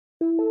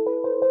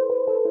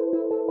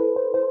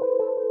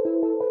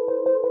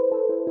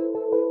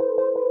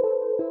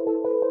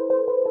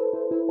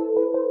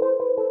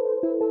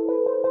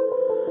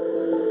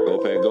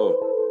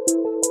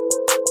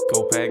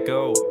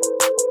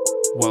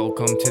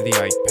Welcome to the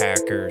Ike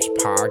Packers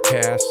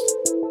podcast.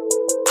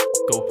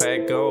 Go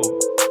Pack, go.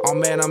 Oh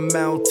man, I'm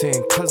melting,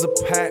 cause the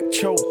Pack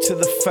choked to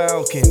the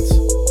Falcons.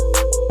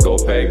 Go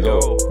Pack,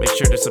 go. Make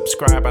sure to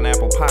subscribe on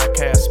Apple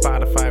Podcasts,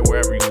 Spotify,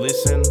 wherever you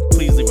listen.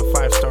 Please leave a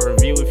 5-star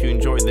review if you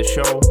enjoyed the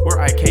show.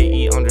 We're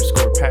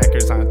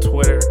IKE_Packers on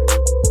Twitter.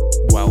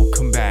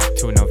 Welcome back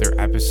to another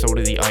episode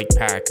of the Ike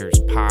Packers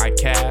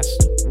podcast.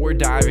 We're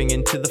diving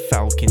into the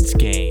Falcons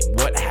game.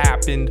 What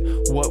happened?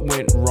 What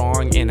went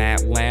wrong in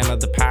Atlanta?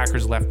 The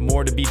Packers left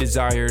more to be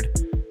desired.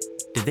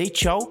 Did they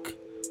choke?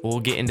 We'll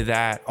get into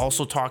that.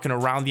 Also talking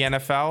around the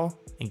NFL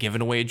and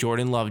giving away a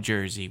Jordan Love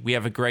jersey. We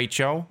have a great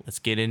show. Let's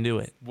get into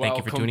it. Thank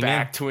you for tuning in.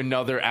 Welcome back to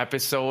another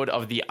episode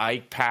of the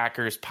Ike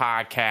Packers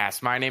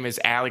podcast. My name is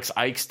Alex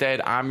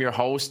Eichstead. I'm your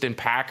host, and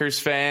Packers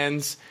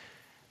fans,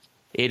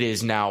 it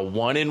is now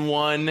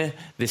 1-1.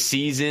 The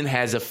season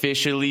has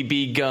officially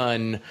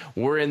begun.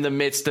 We're in the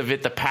midst of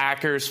it. The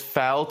Packers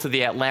fell to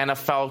the Atlanta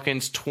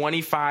Falcons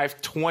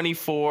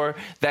 25-24.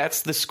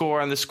 That's the score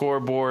on the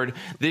scoreboard.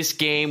 This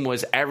game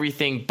was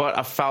everything but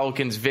a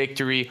Falcons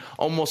victory,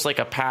 almost like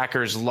a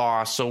Packers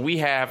loss. So we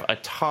have a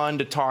ton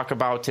to talk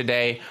about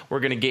today. We're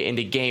going to get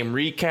into game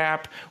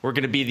recap. We're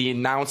going to be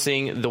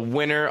announcing the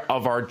winner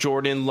of our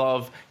Jordan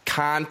Love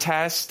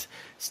contest.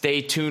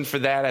 Stay tuned for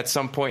that at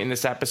some point in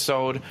this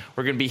episode.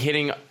 We're going to be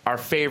hitting our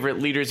favorite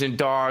leaders and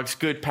dogs,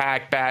 good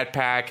pack, bad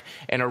pack,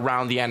 and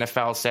around the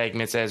NFL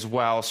segments as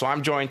well. So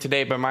I'm joined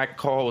today by my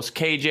co-host,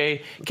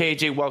 KJ.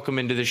 KJ, welcome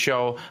into the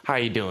show. How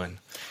you doing?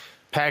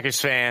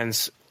 Packers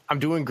fans, I'm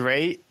doing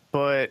great,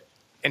 but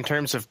in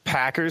terms of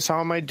Packers, how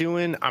am I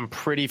doing? I'm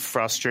pretty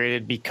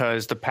frustrated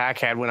because the Pack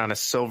had went on a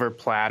silver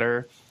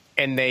platter,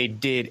 and they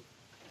did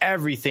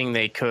everything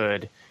they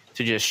could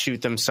to just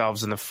shoot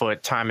themselves in the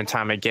foot time and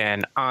time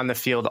again, on the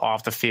field,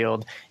 off the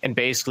field, and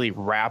basically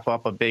wrap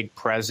up a big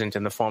present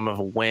in the form of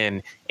a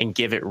win and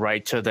give it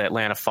right to the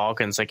Atlanta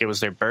Falcons like it was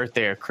their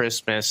birthday or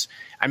Christmas.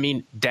 I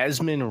mean,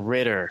 Desmond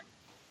Ridder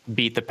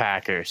beat the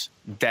Packers.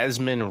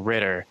 Desmond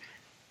Ridder.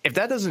 If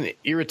that doesn't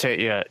irritate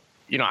you,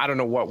 I don't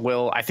know what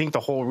will. I think the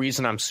whole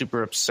reason I'm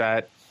super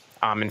upset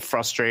and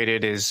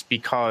frustrated is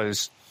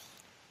because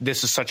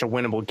this is such a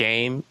winnable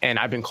game, and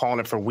I've been calling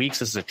it for weeks.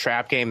 This is a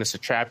trap game. This is a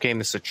trap game.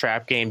 This is a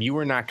trap game. You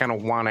are not going to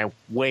want to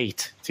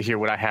wait to hear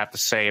what I have to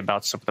say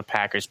about some of the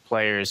Packers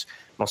players,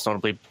 most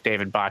notably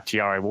David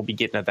Bakhtiari. We'll be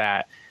getting to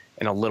that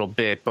in a little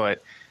bit.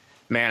 But,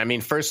 man, I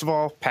mean, first of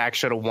all, Pack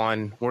should have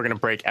won. We're going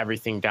to break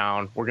everything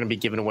down. We're going to be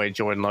giving away a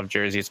Jordan Love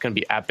jersey. It's going to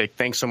be epic.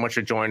 Thanks so much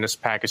for joining us,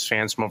 Packers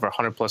fans from over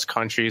 100-plus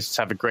countries. Let's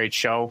have a great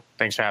show.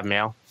 Thanks for having me,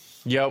 Al.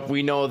 Yep,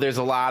 we know there's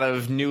a lot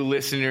of new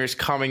listeners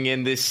coming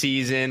in this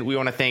season. We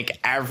want to thank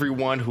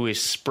everyone who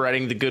is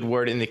spreading the good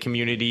word in the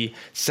community.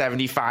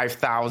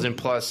 75,000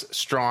 plus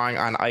strong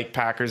on Ike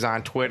Packers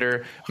on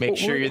Twitter. Make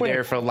sure you're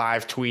there for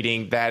live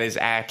tweeting. That is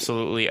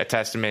absolutely a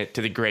testament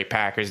to the great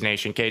Packers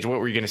Nation. Cage, what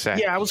were you going to say?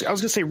 Yeah, I was going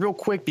to say real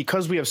quick,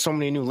 because we have so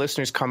many new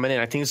listeners coming in,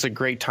 I think it's a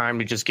great time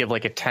to just give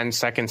like a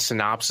 10-second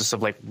synopsis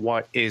of like,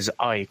 what is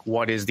Ike?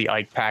 What is the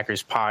Ike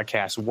Packers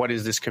podcast? What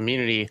is this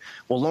community?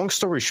 Well, long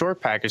story short,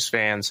 Packers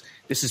fans,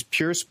 this is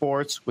pure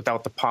sports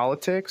without the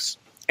politics,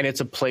 and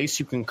it's a place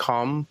you can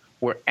come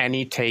where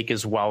any take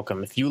is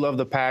welcome. If you love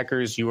the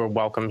Packers, you are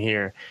welcome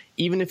here.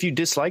 Even if you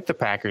dislike the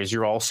Packers,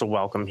 you're also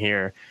welcome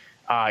here.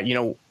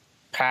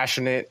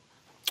 Passionate,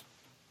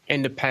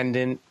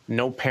 independent,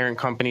 no parent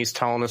companies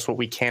telling us what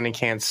we can and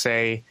can't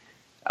say.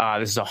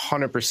 This is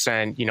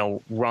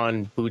 100%,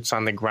 run boots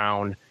on the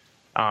ground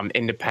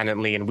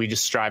independently, and we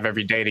just strive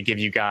every day to give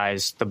you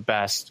guys the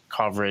best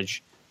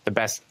coverage, the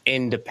best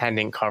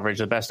independent coverage,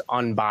 the best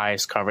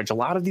unbiased coverage. A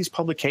lot of these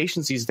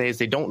publications these days,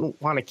 they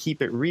don't want to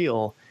keep it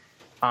real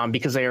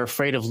because they are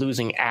afraid of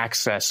losing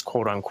access,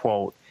 quote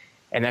unquote.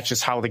 And that's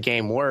just how the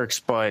game works.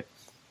 But,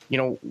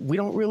 we're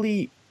not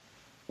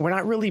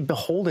really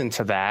beholden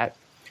to that.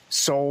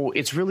 So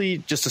it's really,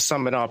 just to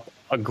sum it up,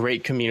 a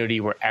great community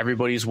where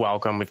everybody's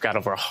welcome. We've got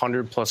over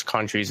 100+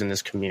 countries in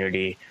this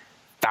community,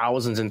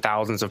 thousands and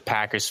thousands of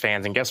Packers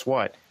fans. And guess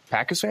what?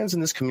 Packers fans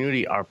in this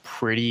community are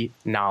pretty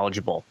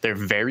knowledgeable. They're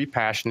very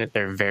passionate.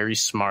 They're very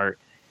smart.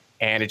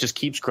 And it just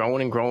keeps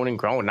growing and growing and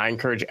growing. And I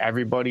encourage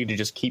everybody to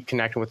just keep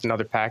connecting with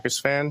another Packers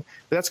fan.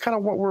 But that's kind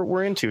of what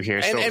we're into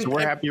here. So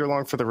we're happy you're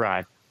along for the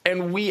ride.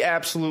 And we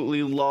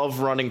absolutely love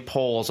running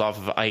polls off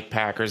of Ike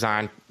Packers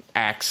on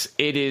X.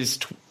 It is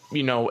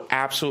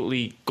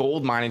absolutely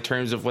goldmine in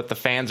terms of what the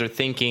fans are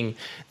thinking.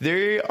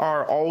 They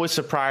are always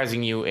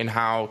surprising you in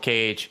how,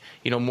 Cage,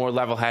 more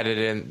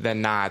level-headed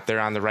than not.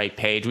 They're on the right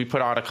page. We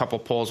put out a couple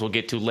polls we'll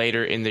get to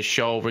later in the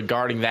show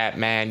regarding that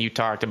man. You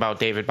talked about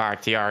David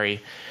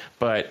Bakhtiari.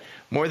 But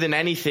more than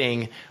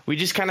anything, we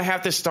just kind of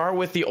have to start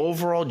with the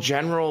overall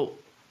general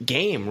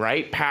game,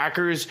 right?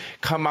 Packers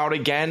come out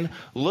again,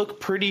 look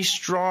pretty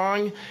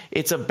strong.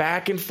 It's a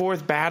back and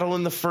forth battle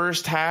in the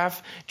first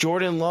half.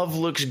 Jordan Love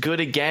looks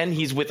good again.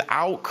 He's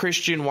without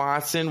Christian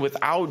Watson,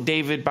 without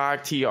David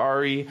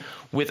Bakhtiari,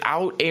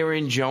 without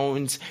Aaron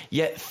Jones,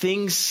 yet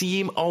things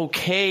seem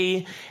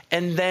okay.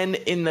 And then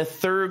in the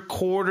third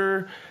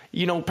quarter,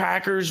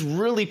 Packers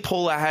really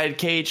pull ahead,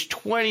 Cage,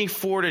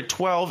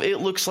 24-12. It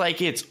looks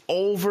like it's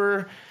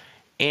over,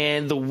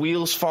 and the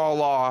wheels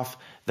fall off.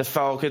 The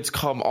Falcons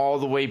come all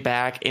the way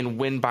back and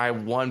win by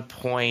 1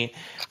 point.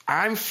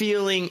 I'm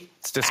feeling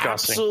it's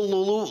disgusting.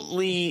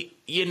 Absolutely,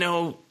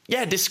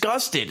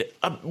 disgusted.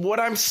 What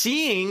I'm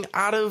seeing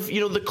out of,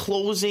 the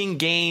closing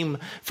game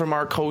from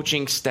our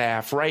coaching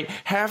staff, right?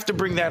 Have to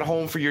bring that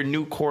home for your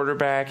new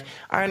quarterback.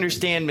 I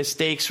understand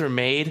mistakes were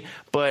made,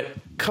 but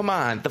come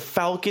on. The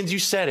Falcons, you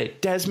said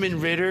it.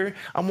 Desmond Ridder.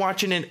 I'm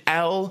watching an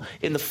L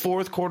in the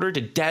fourth quarter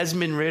to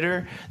Desmond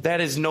Ridder. That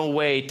is no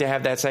way to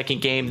have that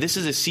second game. This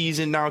is a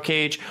season now,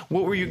 Cage.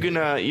 What were you going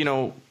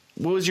to,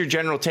 what was your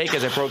general take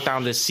as I broke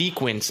down the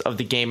sequence of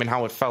the game and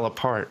how it fell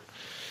apart?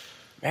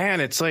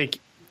 Man, it's like,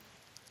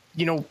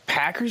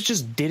 Packers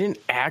just didn't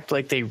act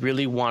like they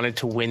really wanted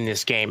to win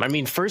this game. I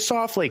mean, first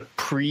off, like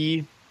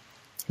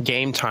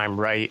pre-game time,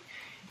 right?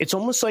 It's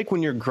almost like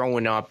when you're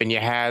growing up and you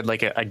had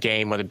like a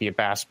game, whether it be a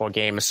basketball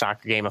game, a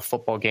soccer game, a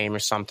football game or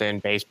something,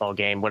 baseball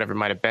game, whatever it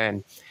might have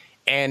been.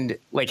 And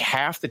like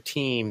half the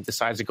team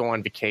decides to go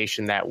on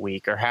vacation that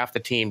week, or half the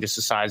team just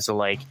decides to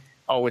like,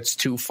 oh, it's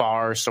too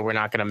far, so we're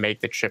not going to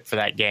make the trip for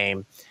that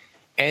game.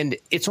 And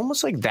it's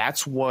almost like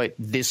that's what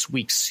this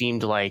week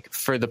seemed like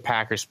for the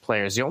Packers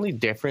players. The only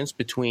difference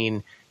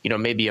between,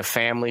 maybe a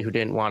family who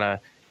didn't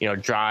want to,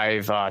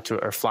 drive to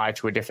or fly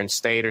to a different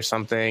state or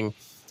something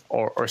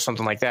or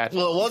something like that.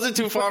 Well, it wasn't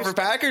too far for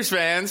Packers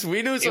fans.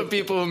 We knew some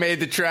people who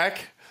made the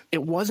trek.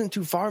 It wasn't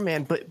too far,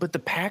 man, but the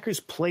Packers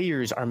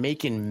players are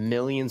making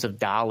millions of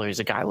dollars.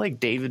 A guy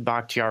like David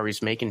Bakhtiari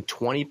is making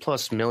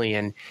 $20+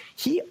 million.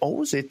 He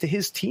owes it to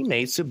his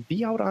teammates to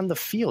be out on the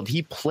field.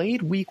 He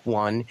played week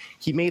 1.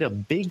 He made a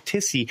big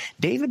tissy.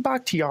 David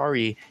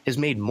Bakhtiari has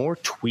made more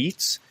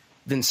tweets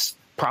than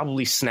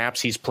probably snaps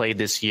he's played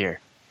this year,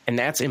 and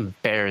that's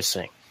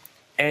embarrassing.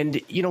 And,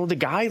 the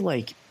guy,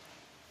 like,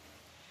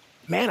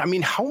 man, I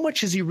mean, how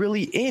much is he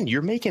really in?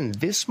 You're making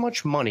this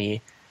much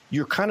money.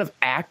 You're kind of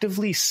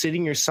actively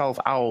sitting yourself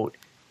out,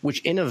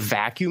 which in a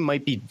vacuum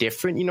might be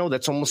different.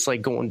 That's almost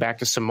like going back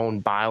to Simone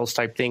Biles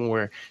type thing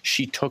where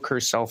she took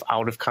herself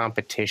out of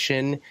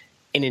competition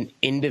in an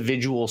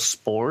individual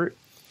sport.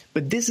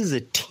 But this is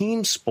a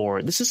team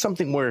sport. This is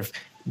something where if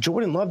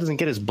Jordan Love doesn't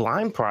get his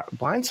blind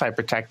side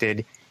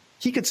protected,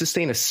 he could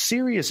sustain a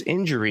serious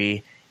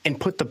injury and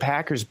put the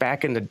Packers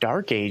back in the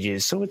dark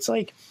ages. So it's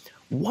like,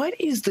 what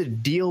is the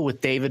deal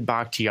with David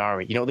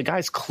Bakhtiari? The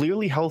guy's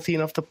clearly healthy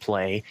enough to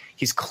play.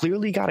 He's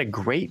clearly got a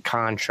great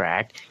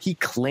contract. He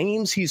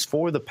claims he's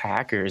for the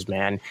Packers,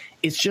 man.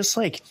 It's just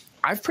like,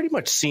 I've pretty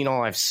much seen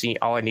all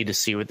I need to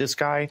see with this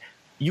guy.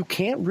 You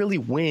can't really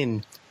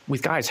win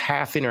with guys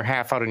half in or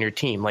half out on your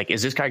team. Like,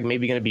 is this guy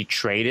maybe going to be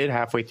traded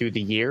halfway through the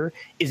year?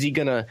 Is he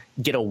going to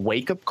get a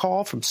wake-up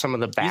call from some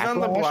of the backlash? He's on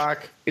the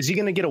block. Is he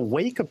going to get a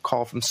wake-up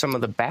call from some of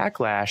the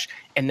backlash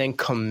and then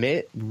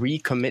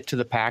recommit to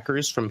the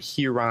Packers from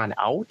here on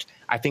out?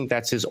 I think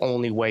that's his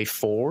only way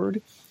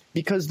forward,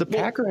 because the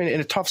Packers are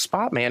in a tough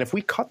spot, man. If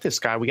we cut this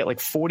guy, we get like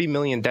 $40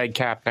 million dead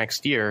cap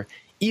next year,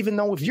 even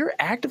though if you're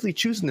actively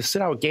choosing to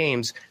sit out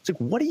games, it's like,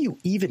 what are you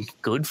even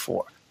good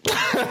for?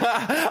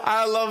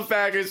 I love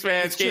Packers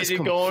fans. Casey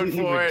going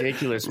for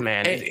ridiculous,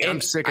 man.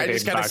 I'm sick of it. I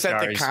just got to set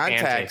the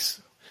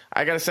context.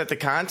 I got to set the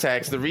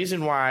context. The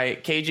reason why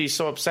KG is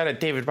so upset at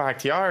David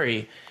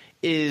Bakhtiari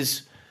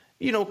is,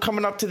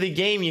 coming up to the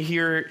game, you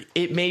hear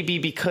it may be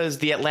because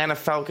the Atlanta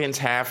Falcons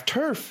have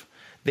turf.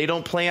 They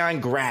don't play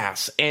on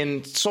grass.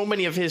 And so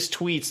many of his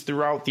tweets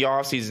throughout the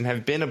offseason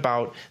have been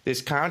about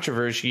this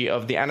controversy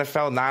of the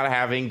NFL not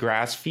having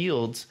grass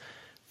fields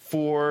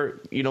for,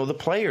 the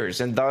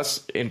players, and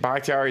thus in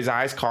Bakhtiari's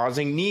eyes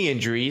causing knee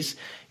injuries.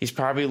 He's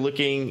probably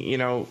looking,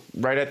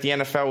 right at the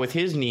NFL with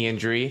his knee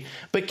injury.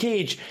 But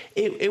Cage,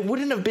 it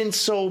wouldn't have been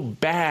so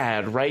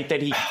bad, right,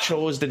 that he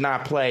chose to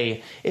not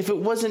play if it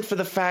wasn't for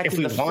the fact that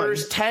in the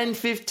first 10,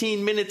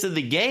 15 minutes of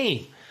the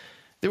game,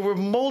 there were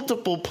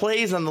multiple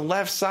plays on the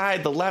left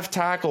side, the left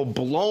tackle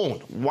blown.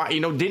 Why,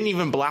 didn't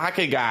even block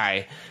a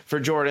guy for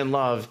Jordan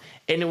Love.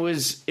 And it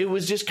was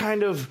just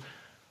kind of,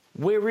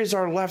 where is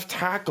our left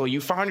tackle?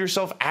 You found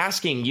yourself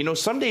asking,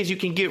 some days you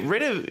can get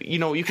rid of,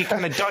 you can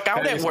kind of duck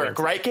out at work,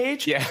 right,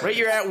 Cage? Yeah. Right,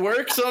 you're at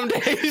work some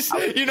days,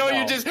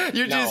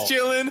 you're just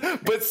chilling.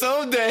 But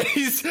some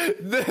days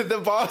the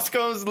boss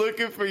comes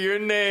looking for your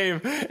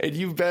name and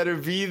you better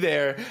be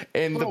there.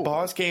 And the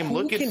boss came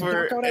looking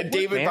for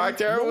David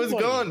Bakhtiari was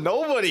gone.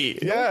 Nobody.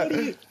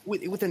 Yeah.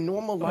 With a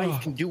normal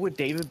life can do what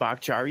David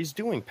Bakhtiari is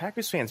doing.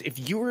 Packers fans,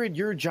 if you were at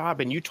your job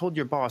and you told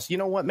your boss, you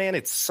know what, man,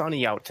 it's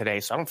sunny out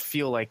today, so I don't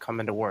feel like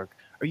coming to work.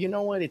 Or you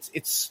know what, it's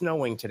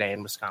snowing today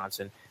in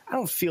Wisconsin, I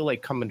don't feel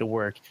like coming to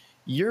work.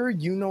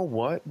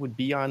 What would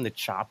be on the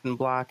chopping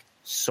block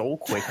so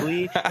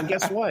quickly. And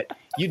guess what?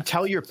 You'd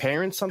tell your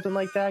parents something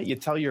like that.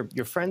 You'd tell your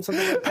friends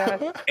something like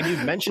that. And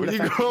you'd mention the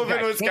fact that you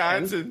got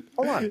Wisconsin.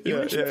 Hold on. You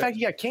mention the fact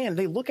you got canned.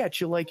 They look at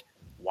you like,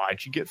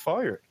 why'd you get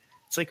fired?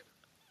 It's like,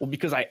 well,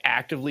 because I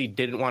actively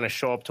didn't want to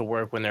show up to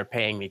work when they're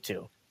paying me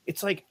to.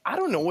 It's like, I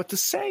don't know what to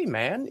say,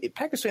 man.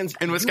 Packers fans.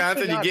 In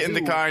Wisconsin, you get in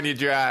the car and you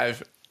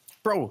drive.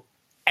 Bro,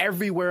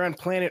 everywhere on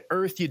planet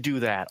Earth you do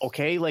that,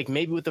 okay? Like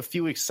maybe with a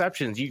few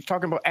exceptions. You're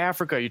talking about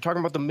Africa, you're talking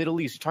about the Middle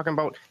East, you're talking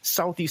about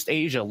Southeast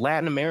Asia,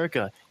 Latin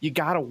America. You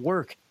got to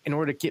work in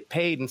order to get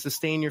paid and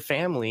sustain your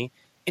family.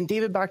 And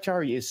David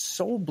Bakhtiari is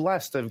so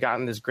blessed to have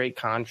gotten this great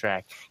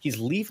contract. He's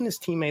leaving his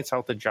teammates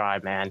out to dry,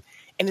 man.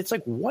 And it's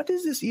like, what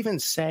does this even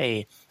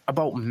say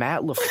about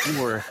Matt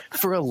LaFleur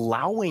for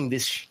allowing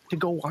this to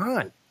go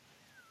on?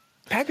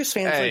 Packers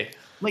fans,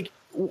 like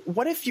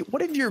what if your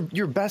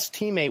best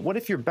teammate, what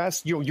if your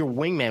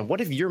wingman,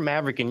 what if you're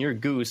Maverick and you're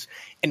Goose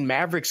and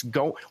Mavericks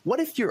go, what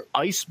if you're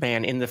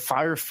Iceman in the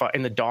firefight,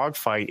 in the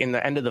dogfight, in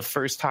the end of the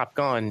first Top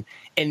Gun,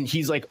 and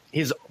he's like,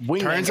 his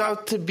wingman turns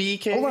out to be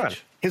Cage. Hold on.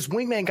 His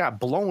wingman got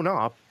blown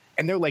up,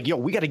 and they're like, yo,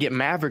 we got to get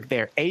Maverick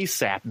there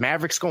ASAP.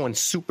 Maverick's going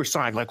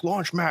supersonic, like,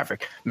 launch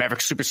Maverick.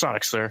 Maverick's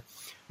supersonic, sir.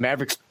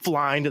 Maverick's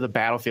flying to the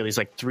battlefield. He's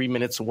like 3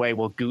 minutes away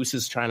while Goose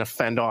is trying to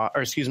fend off,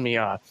 or excuse me,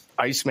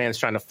 Iceman's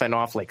trying to fend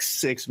off like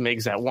 6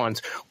 MiGs at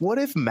once. What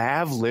if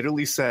Mav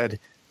literally said,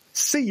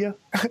 see ya,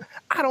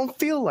 I don't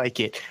feel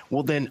like it?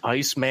 Well, then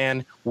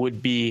Iceman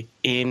would be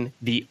in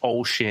the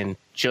ocean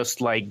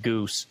just like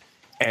Goose.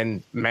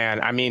 And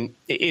man, I mean,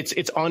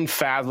 it's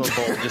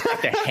unfathomable just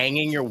like the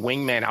hanging your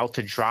wingman out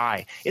to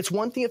dry. It's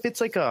one thing if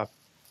it's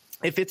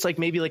like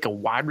maybe like a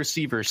wide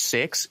receiver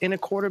 6 in a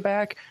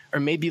quarterback, or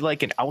maybe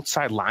like an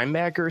outside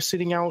linebacker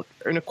sitting out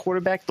in a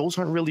quarterback. Those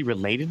aren't really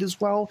related as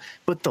well.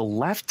 But the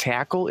left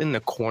tackle in the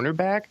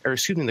quarterback,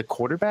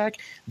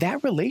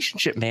 that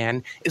relationship,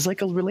 man, is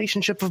like a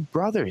relationship of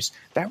brothers.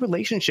 That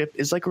relationship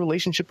is like a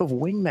relationship of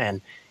wingmen.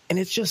 And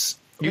it's just,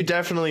 you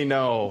definitely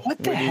know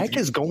what the heck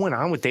is going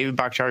on with David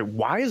Bakhtiari.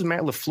 Why is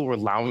Matt LaFleur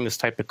allowing this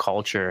type of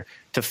culture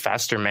to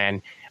fester,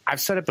 man? I've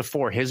said it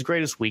before. His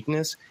greatest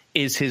weakness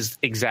is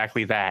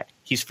exactly that.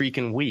 He's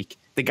freaking weak.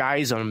 The guy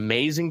is an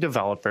amazing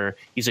developer.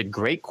 He's a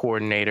great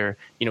coordinator.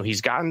 You know,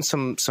 he's gotten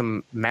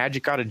some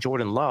magic out of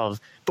Jordan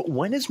Love. But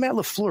when has Matt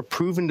LaFleur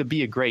proven to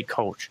be a great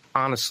coach?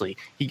 Honestly,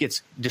 he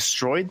gets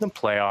destroyed in the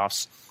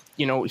playoffs.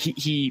 You know,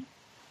 he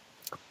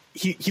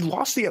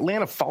lost the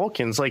Atlanta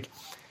Falcons. Like,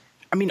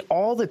 I mean,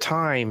 all the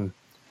time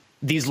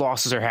these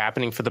losses are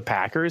happening for the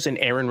Packers, and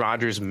Aaron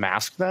Rodgers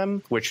masked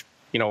them, which,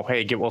 you know,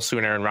 hey, get well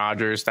soon, Aaron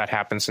Rodgers. That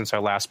happened since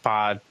our last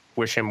pod.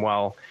 Wish him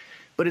well.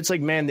 But it's like,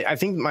 man, I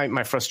think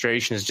my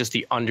frustration is just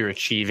the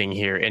underachieving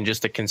here and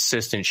just the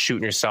consistent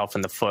shooting yourself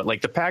in the foot.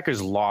 Like, the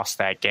Packers lost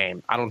that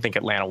game. I don't think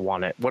Atlanta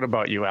won it. What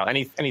about you, Al?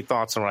 Any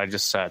thoughts on what I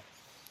just said?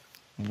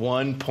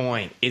 1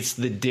 point. It's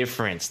the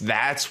difference.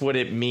 That's what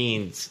it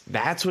means.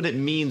 That's what it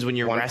means when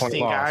you're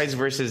resting guys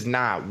versus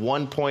not.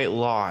 1 point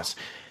loss.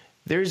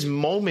 There's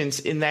moments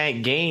in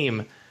that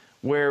game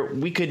where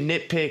we could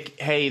nitpick,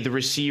 hey, the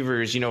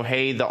receivers, you know,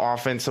 hey, the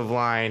offensive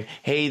line,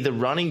 hey, the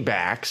running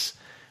backs,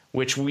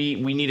 which we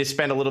need to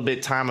spend a little bit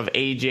of time of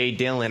A.J.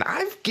 Dillon.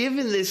 I've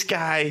given this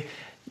guy,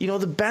 you know,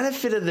 the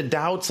benefit of the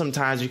doubt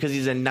sometimes because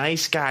he's a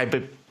nice guy,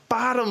 but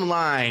bottom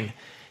line,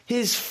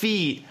 his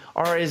feet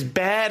are as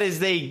bad as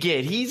they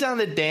get. He's on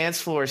the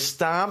dance floor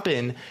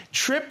stomping,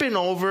 tripping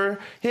over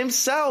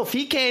himself.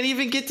 He can't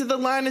even get to the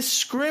line of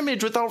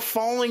scrimmage without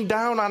falling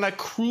down on a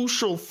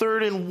crucial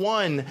 3rd and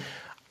 1.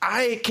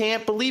 I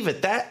can't believe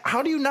it.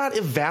 How do you not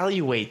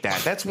evaluate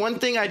that? That's one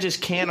thing I just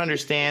can't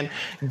understand.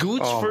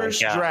 Goot's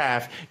first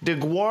draft,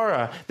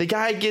 DeGuara, the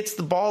guy gets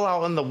the ball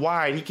out in the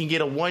wide. He can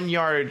get a 1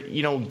 yard,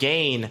 you know,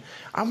 gain.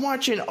 I'm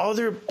watching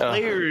other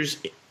players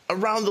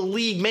around the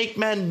league make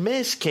men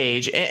miss,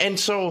 Cage. And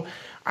so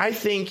I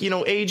think, you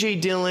know, A.J.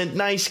 Dillon,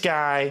 nice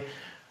guy,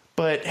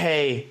 but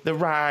hey, the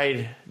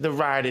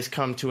ride has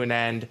come to an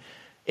end.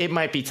 It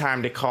might be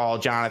time to call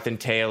Jonathan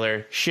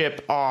Taylor,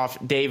 ship off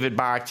David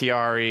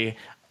Bakhtiari,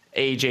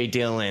 A.J.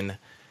 Dillon,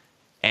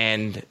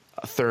 and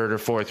a 3rd or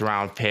 4th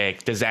round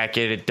pick. Does that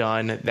get it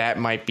done? That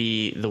might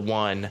be the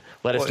one.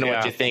 Let us know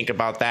what you think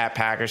about that,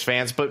 Packers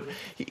fans. But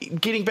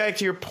getting back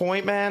to your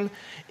point, man,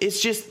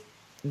 it's just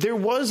there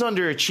was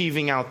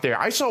underachieving out there.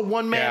 I saw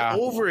one man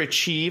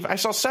overachieve. I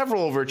saw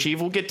several overachieve.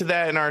 We'll get to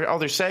that in our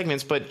other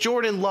segments. But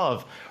Jordan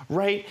Love,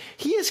 right?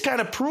 He has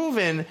kind of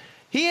proven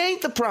he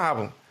ain't the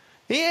problem.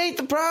 He ain't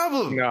the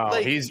problem. No,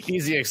 like, he's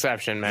the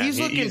exception, man. He's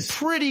looking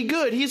pretty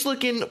good. He's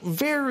looking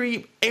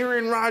very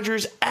Aaron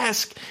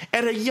Rodgers-esque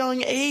at a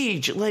young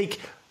age. Like,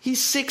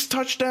 he's 6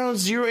 touchdowns,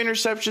 0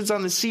 interceptions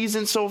on the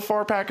season so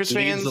far, Packers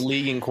fans. Leads the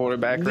league in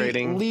quarterback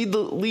rating.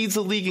 Leads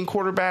the league in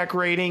quarterback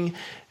rating.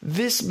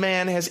 This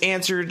man has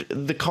answered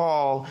the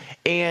call.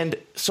 And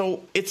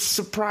so it's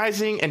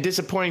surprising and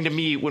disappointing to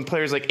me when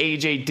players like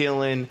A.J.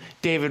 Dillon,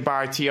 David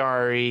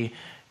Bakhtiari,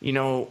 you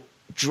know,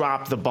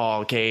 drop the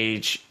ball,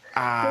 Cage.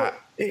 Well,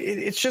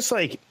 it's just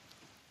like,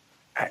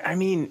 I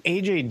mean,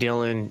 A.J.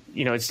 Dillon,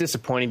 you know, it's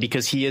disappointing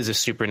because he is a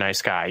super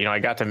nice guy. You know, I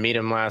got to meet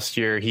him last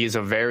year. He's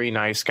a very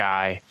nice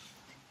guy.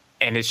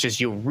 And it's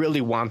just, you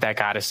really want that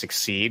guy to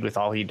succeed with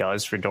all he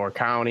does for Door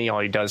County, all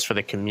he does for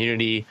the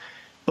community.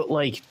 But,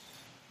 like,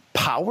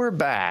 power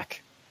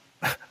back,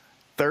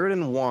 3rd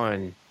and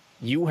 1,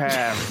 you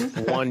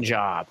have one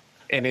job.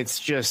 And it's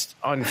just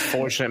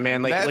unfortunate,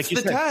 man. Like, that's you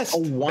the said, test.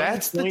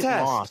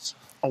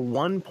 A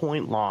 1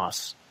 point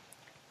loss.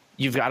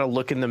 you've got to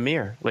look in the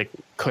mirror. Like,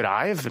 could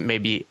I have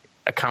maybe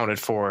accounted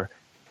for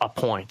a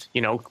point?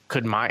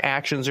 Could my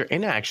actions or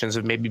inactions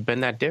have maybe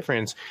been that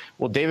difference?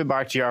 Well, David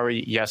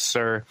Bakhtiari, yes,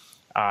 sir.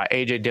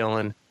 A.J.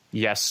 Dillon,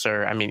 yes,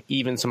 sir. I mean,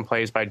 even some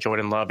plays by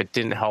Jordan Love, it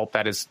didn't help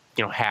that his,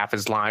 half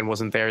his line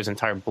wasn't there. His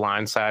entire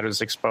blind side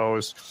was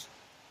exposed.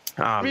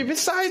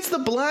 Besides the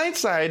blind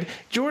side,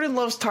 Jordan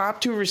Love's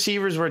top 2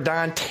 receivers were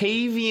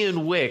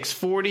Dontavian Wicks,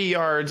 40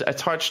 yards, a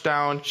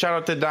touchdown. Shout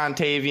out to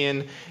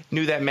Dontavian.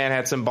 Knew that man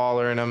had some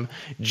baller in him.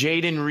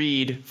 Jaden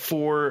Reed,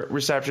 4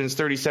 receptions,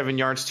 37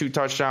 yards, 2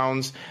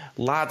 touchdowns.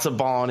 Lots of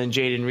balling in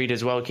Jaden Reed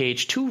as well,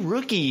 Cage. 2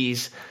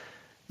 rookies.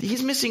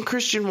 He's missing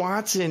Christian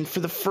Watson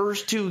for the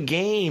first 2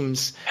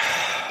 games.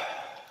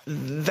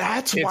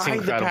 That's why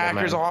the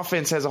Packers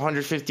offense has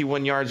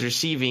 151 yards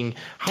receiving.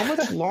 How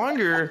much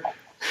longer...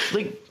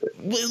 Like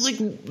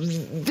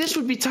this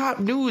would be top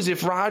news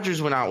if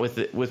Rodgers went out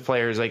with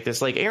players like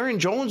this. Like Aaron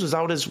Jones was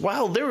out as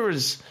well. There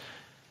was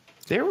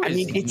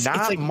it's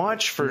like,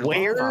 much for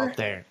Love out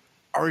there.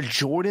 Are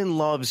Jordan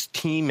Love's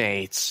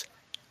teammates,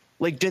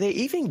 like, do they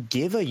even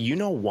give a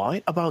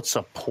what about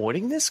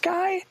supporting this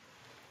guy?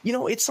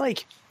 It's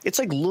like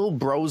little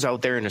bros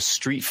out there in a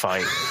street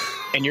fight,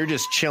 and you're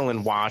just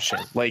chilling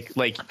watching. Like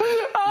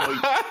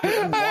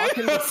you're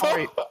walking the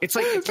fight. It's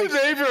like the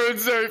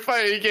neighborhoods are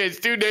fighting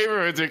against 2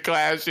 neighborhoods are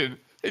clashing,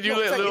 and you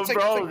let little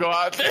bro go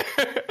out there.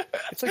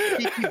 It's like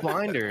Peaky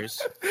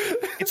Blinders.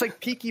 It's like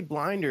Peaky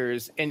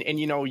Blinders, and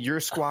your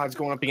squad's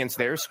going up against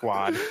their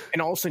squad,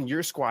 and all of a sudden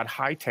your squad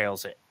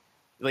hightails it.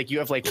 Like you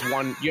have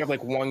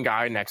one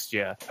guy next to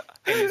you,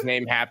 and his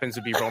name happens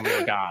to be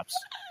Romeo Dobbs.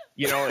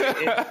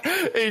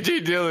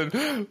 A.J. Dillon.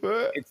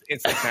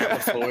 It's like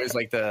Matt LaFleur is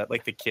like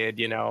the kid,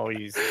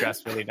 he's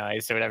dressed really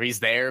nice or whatever. He's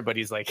there, but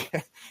he's like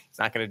he's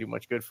not going to do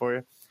much good for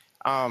you.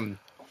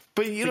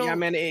 But yeah,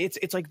 man,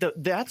 it's like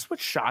that's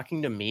what's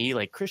shocking to me.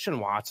 Like Christian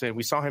Watson,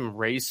 we saw him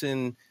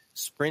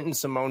sprinting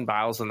Simone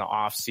Biles in the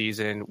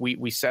offseason.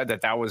 We said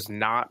that was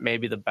not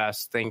maybe the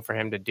best thing for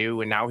him to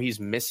do, and now he's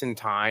missing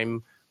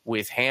time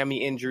with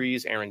hammy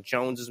injuries. Aaron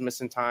Jones is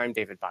missing time.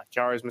 David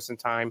Bakhtiari is missing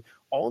time.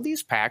 All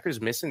these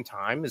Packers missing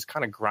time is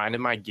kind of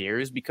grinding my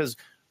gears because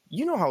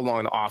you know how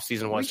long the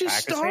offseason was. We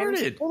just Packers started.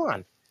 Fans. Hold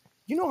on.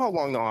 You know how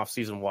long the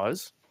offseason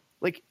was.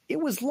 Like, it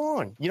was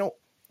long.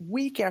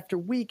 Week after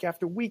week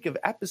after week of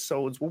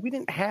episodes where we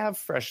didn't have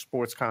fresh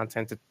sports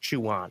content to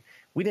chew on.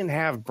 We didn't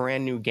have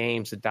brand new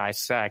games to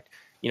dissect.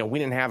 We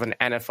didn't have an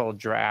NFL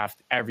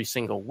draft every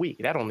single week.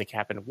 That only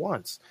happened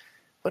once.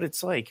 But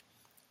it's like,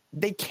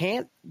 they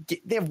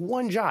have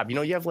one job. You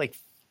have like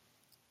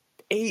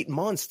 8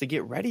 months to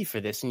get ready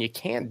for this, and you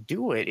can't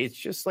do it. It's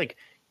just like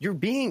you're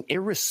being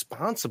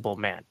irresponsible,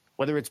 man.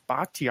 Whether it's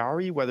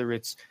Bakhtiari, whether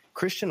it's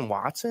Christian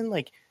Watson,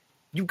 like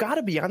you got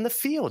to be on the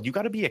field. You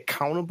got to be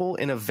accountable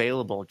and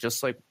available,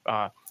 just like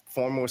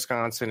former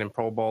Wisconsin and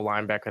Pro Bowl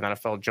linebacker in the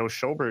NFL Joe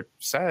Schobert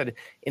said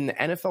in the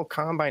NFL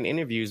Combine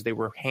interviews. They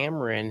were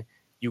hammering,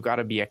 you got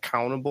to be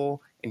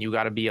accountable and you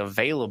got to be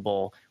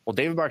available. Well,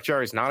 David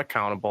Bakhtiari is not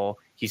accountable.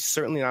 He's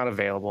certainly not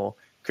available.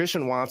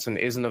 Christian Watson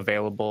isn't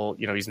available.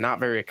 He's not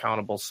very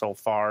accountable so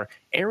far.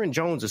 Aaron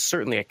Jones is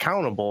certainly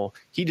accountable.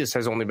 He just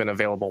has only been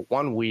available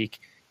 1 week.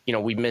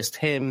 We missed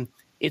him.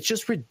 It's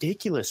just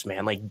ridiculous,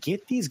 man. Like,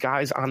 get these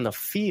guys on the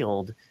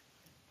field.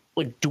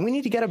 Like, do we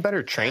need to get a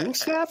better training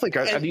staff? Like,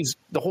 are these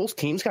the whole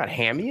team's got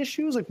hammy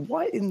issues? Like,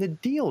 what in the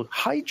deal?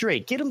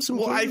 Hydrate. Get them some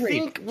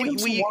Gatorade. Get them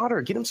some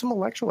water. Get them some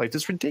electrolytes.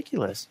 It's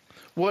ridiculous.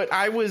 What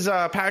I was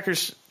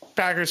Packers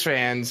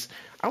fans.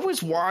 I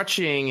was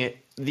watching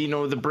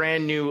the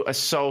brand new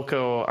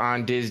Ahsoka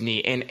on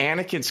Disney, and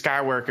Anakin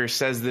Skywalker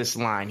says this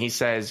line. He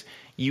says,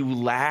 "You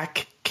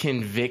lack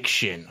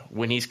conviction,"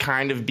 when he's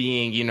kind of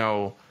being,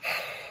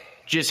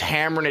 just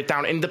hammering it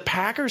down. And the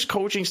Packers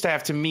coaching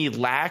staff, to me,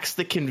 lacks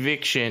the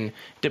conviction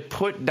to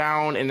put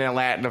down in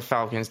Atlanta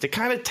Falcons, to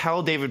kind of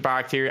tell David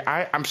Bakhtiari,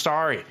 I'm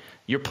sorry,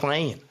 you're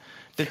playing.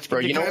 Bro,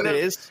 you know what it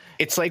is?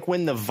 It's like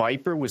when the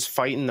Viper was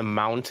fighting the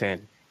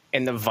Mountain,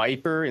 and the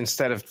Viper,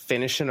 instead of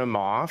finishing him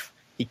off,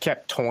 he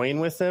kept toying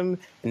with him,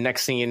 and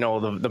next thing you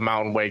know, the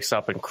Mountain wakes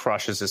up and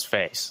crushes his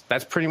face.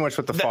 That's pretty much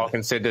what the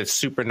Falcons did to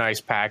super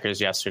nice Packers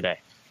yesterday.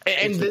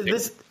 And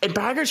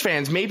Packers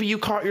fans, maybe you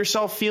caught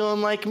yourself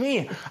feeling like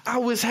me. I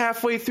was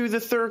halfway through the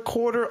third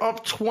quarter,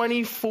 up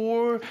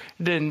 24,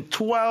 then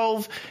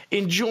 12,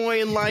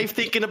 enjoying life,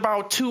 thinking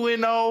about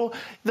 2-0.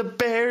 The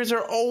Bears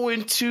are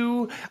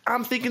 0-2.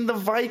 I'm thinking the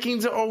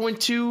Vikings are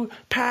 0-2.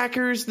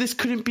 Packers, this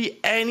couldn't be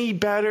any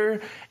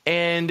better.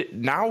 And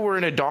now we're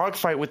in a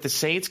dogfight with the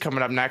Saints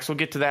coming up next. We'll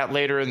get to that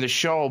later in the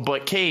show.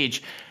 But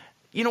Cage,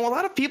 a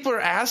lot of people are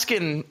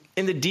asking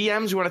in the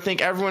DMs. We want to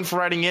thank everyone for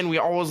writing in. We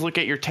always look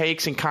at your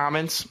takes and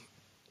comments.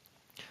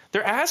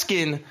 They're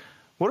asking,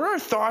 what are our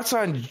thoughts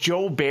on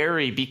Joe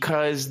Barry?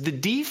 Because the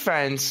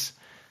defense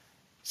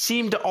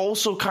seemed to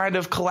also kind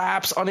of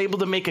collapse, unable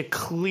to make a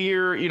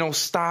clear,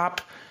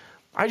 stop.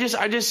 I just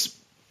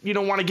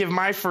want to give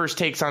my first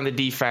takes on the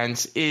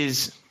defense.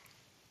 Is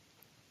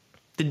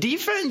the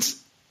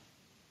defense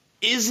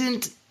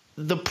isn't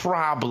the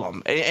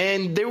problem.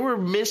 And there were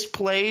missed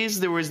plays.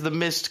 There was the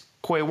missed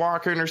Quay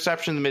Walker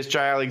interception, the missed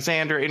Jai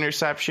Alexander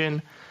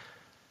interception.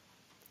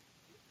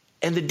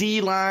 And the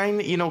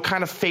D-line,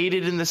 kind of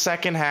faded in the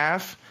second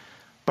half.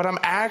 But I'm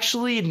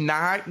actually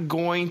not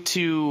going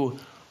to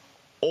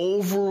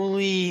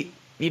overly,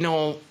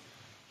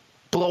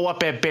 blow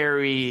up at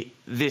Barry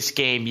this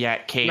game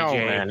yet, KJ. No,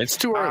 man, it's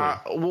too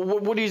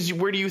early.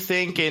 Where do you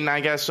think, and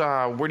I guess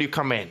where do you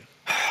come in?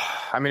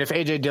 I mean, if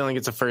A.J. Dillon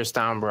gets a first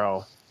down,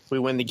 bro, we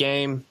win the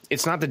game.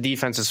 It's not the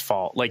defense's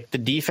fault. Like, the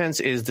defense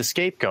is the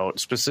scapegoat,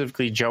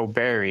 specifically Joe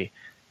Barry.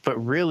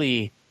 But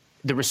really,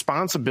 the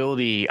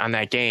responsibility on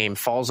that game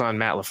falls on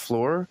Matt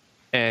LaFleur,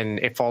 and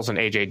it falls on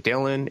A.J.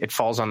 Dillon. It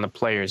falls on the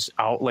players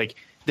out. Like,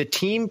 the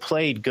team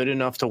played good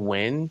enough to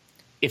win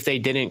if they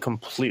didn't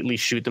completely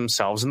shoot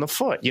themselves in the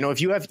foot.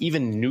 If you have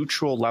even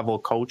neutral level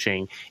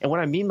coaching, and what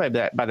I mean by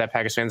that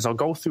Packers fans, I'll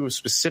go through a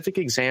specific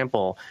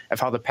example of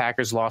how the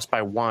Packers lost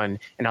by 1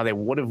 and how they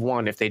would have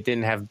won if they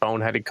didn't have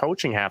boneheaded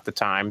coaching half the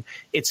time.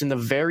 It's in the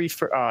very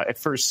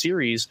first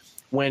series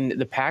when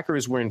the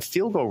Packers were in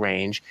field goal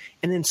range,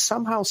 and then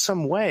somehow,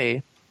 some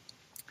way,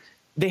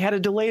 they had a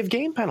delay of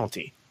game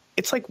penalty.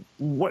 It's like,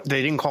 what,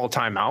 they didn't call a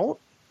timeout?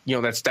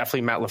 That's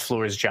definitely Matt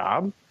LaFleur's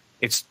job.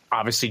 It's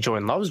obviously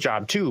Jordan Love's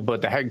job too,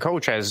 but the head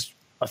coach has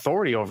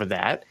authority over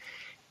that.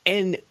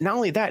 And not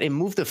only that, it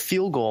moved the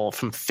field goal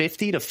from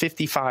 50 to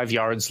 55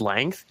 yards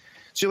length.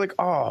 So you're like,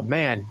 oh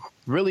man,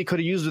 really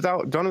could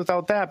have done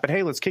without that. But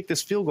hey, let's kick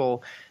this field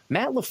goal.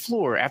 Matt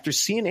LaFleur, after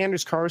seeing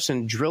Anders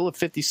Carson drill a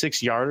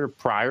 56-yarder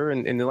prior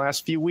in the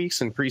last few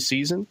weeks in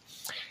preseason,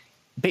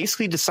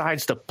 basically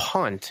decides to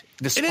punt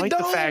despite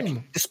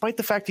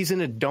the fact he's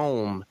in a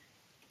dome,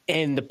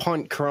 and the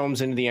punt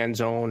chromes into the end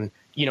zone.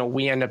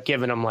 We end up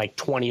giving him like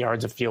 20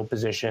 yards of field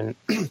position.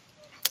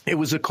 It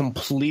was a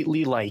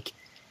completely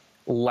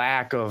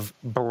lack of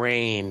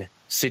brain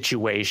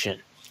situation.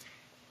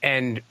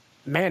 And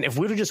man, if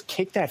we would have just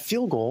kicked that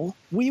field goal,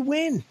 we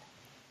win.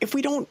 If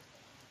we don't,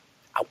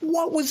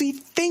 what was he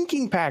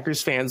thinking,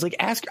 Packers fans?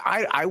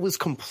 I was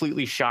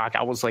completely shocked.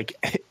 I was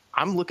like,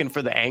 I'm looking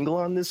for the angle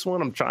on this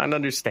one. I'm trying to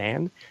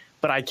understand,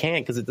 but I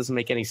can't because it doesn't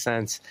make any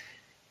sense.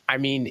 I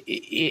mean,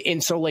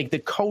 and so the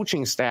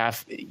coaching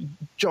staff,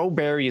 Joe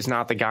Barry is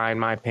not the guy in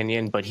my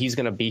opinion, but he's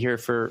going to be here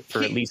for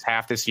at least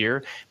half this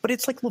year. But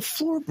it's like,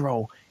 LaFleur,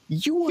 bro,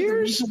 you are the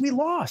reason we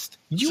lost.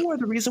 You are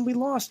the reason we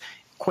lost.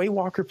 Quay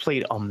Walker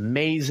played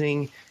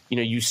amazing.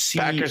 You see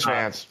Packers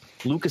fans.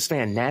 Lucas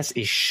Van Ness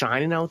is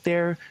shining out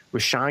there.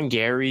 Rashawn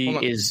Gary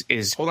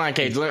is. Hold on,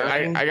 Cage.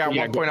 I got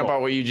one point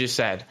about what you just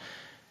said.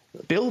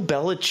 Bill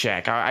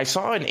Belichick, I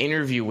saw an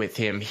interview with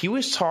him. He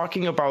was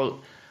talking about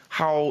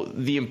how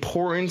the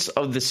importance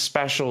of the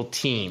special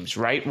teams,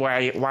 right?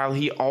 While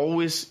he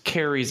always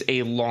carries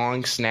a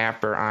long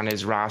snapper on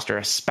his roster,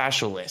 a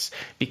specialist,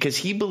 because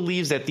he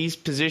believes that these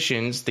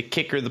positions, the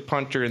kicker, the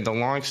punter, and the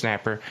long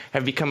snapper,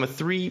 have become a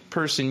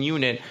 3-person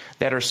unit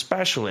that are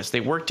specialists. They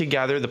work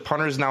together. The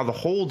punter is now the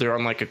holder,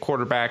 unlike a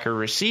quarterback or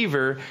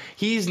receiver.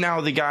 He's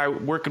now the guy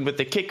working with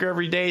the kicker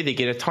every day. They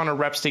get a ton of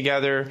reps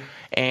together,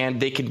 and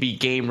they can be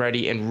game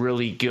ready and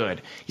really good.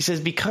 He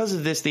says because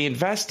of this, they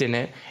invest in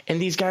it,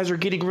 and these guys are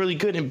getting really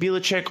good, and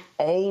Belichick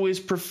always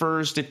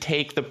prefers to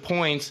take the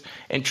points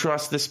and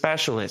trust the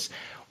specialists.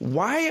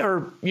 Why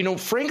are,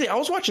 frankly, I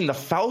was watching the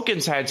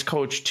Falcons heads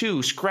coach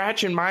too,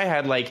 scratching my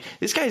head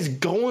this guy's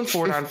going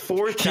for it on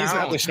 4th down. He's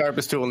not the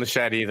sharpest tool in the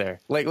shed either.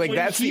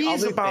 That's the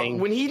other thing.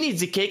 When he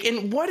needs to kick,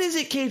 and what is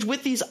it, Cage,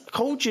 with these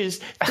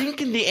coaches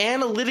thinking the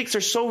analytics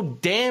are so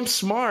damn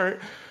smart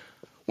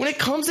when it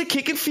comes to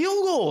kicking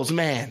field goals,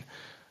 man?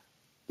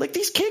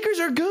 These kickers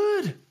are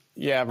good.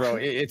 Yeah, bro,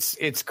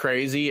 it's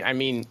crazy. I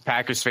mean,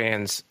 Packers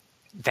fans,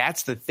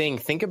 that's the thing.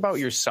 Think about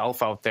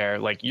yourself out there.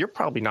 You're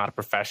probably not a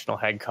professional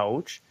head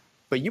coach,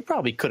 but you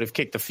probably could have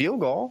kicked the field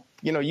goal.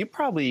 You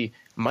probably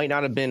might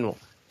not have been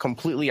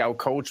completely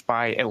outcoached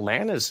by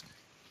Atlanta's,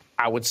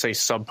 I would say,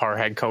 subpar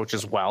head coach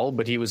as well,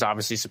 but he was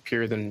obviously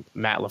superior than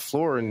Matt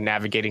LaFleur in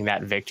navigating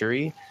that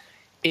victory.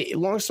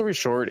 Long story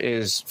short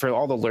is, for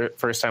all the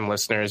first-time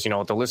listeners,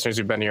 the listeners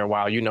who've been here a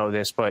while,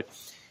 this, but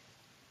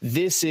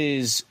this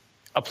is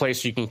a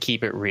place where you can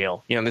keep it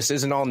real. This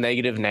isn't all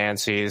negative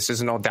Nancy. This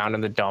isn't all down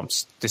in the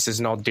dumps. This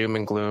isn't all doom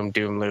and gloom,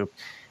 doom loop.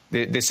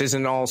 This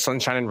isn't all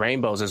sunshine and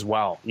rainbows as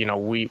well.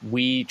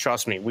 We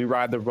trust me, we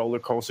ride the roller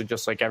coaster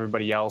just like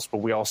everybody else, but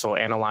we also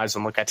analyze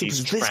and look at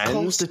these trends. This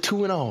close to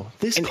 2-0.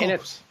 This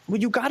close.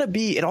 You got to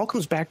be. It all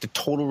comes back to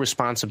total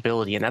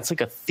responsibility, and that's a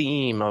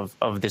theme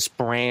of this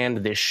brand,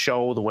 this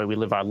show, the way we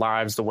live our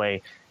lives, the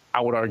way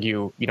I would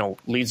argue,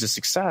 leads to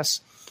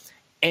success.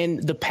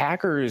 And the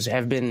Packers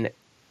have been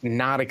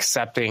not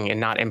accepting and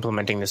not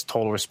implementing this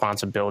total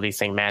responsibility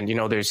thing, man.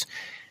 There's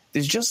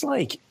just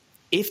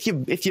if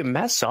you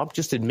mess up,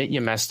 just admit you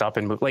messed up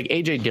and move.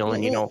 AJ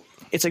Dillon,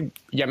 it's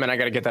yeah, man, I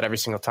got to get that every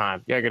single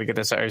time. Yeah, I got to get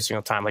this every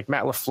single time.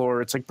 Matt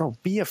LaFleur, it's bro,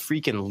 be a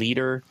freaking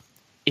leader.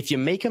 If you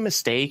make a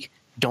mistake,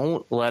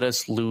 don't let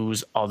us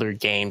lose other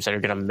games that are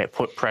going to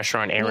put pressure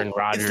on Aaron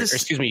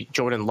Rodgers,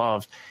 Jordan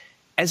Love,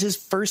 as his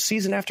first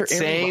season after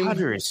Aaron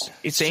Rodgers.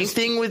 Same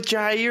thing with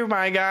Jair,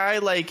 my guy.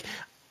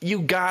 You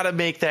got to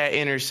make that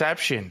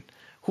interception.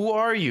 Who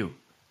are you?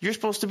 You're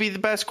supposed to be the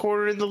best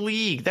quarter in the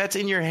league. That's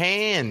in your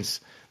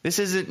hands. This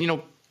isn't,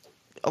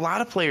 a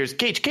lot of players.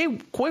 Quay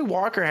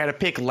Walker had a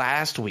pick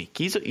last week.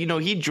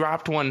 He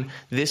dropped one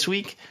this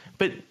week,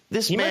 but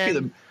this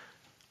man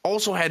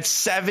also had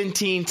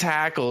 17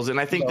 tackles, and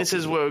I think this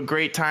is a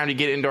great time to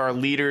get into our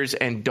leaders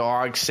and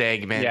dogs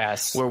segment,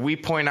 where we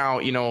point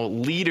out,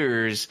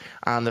 leaders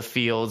on the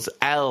fields,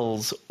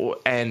 L's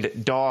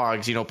and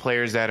dogs,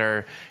 players that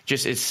are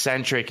just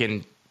eccentric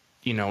and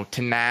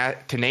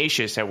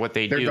tenacious at what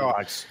they do. They're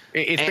dogs.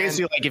 It's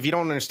basically like, if you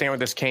don't understand where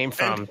this came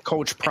from,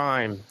 Coach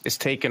Prime is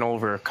taking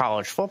over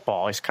college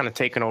football. He's kind of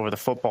taken over the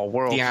football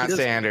world. Deion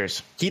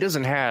Sanders. He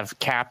doesn't have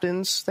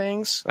captains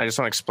things. I just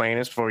want to explain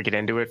this before we get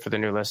into it for the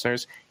new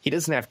listeners. He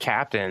doesn't have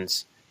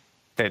captains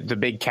that the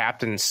big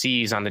captain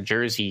sees on the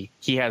jersey.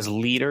 He has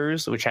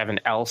leaders, which have an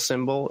L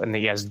symbol, and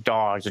he has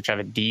dogs, which have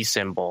a D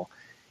symbol.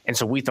 And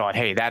so we thought,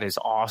 hey, that is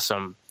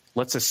awesome.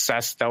 Let's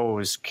assess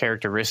those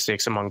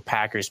characteristics among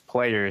Packers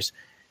players.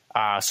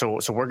 So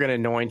we're going to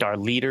anoint our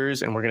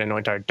leaders and we're going to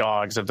anoint our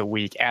dogs of the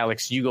week.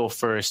 Alex, you go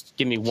first.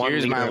 Give me one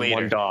leader and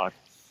one dog.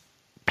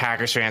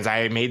 Packers fans,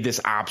 I made this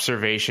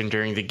observation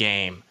during the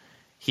game.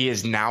 He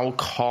is now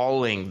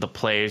calling the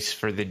plays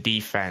for the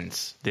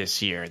defense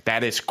this year.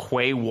 That is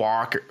Quay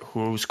Walker,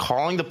 who's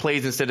calling the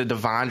plays instead of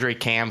Devondre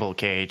Campbell,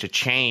 a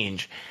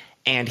change.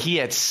 And he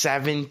had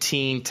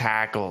 17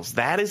 tackles.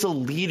 That is a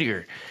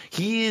leader.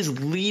 He is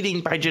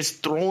leading by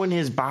just throwing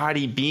his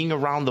body, being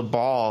around the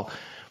ball,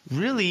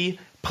 really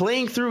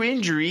playing through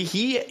injury.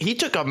 He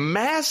took a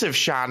massive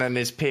shot on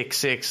his pick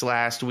six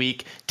last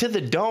week to the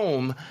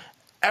dome.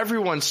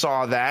 Everyone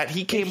saw that.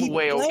 He came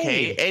away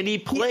okay, and he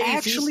played. He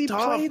actually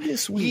played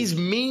this week. He's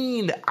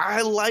mean.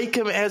 I like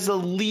him as a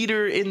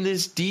leader in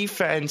this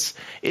defense,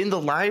 in the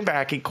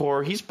linebacking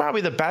core. He's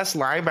probably the best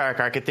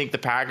linebacker I could think the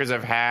Packers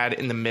have had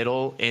in the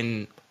middle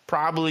in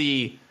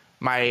probably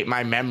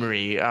my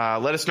memory.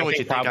 Let us know what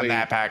you think on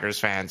that, Packers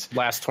fans.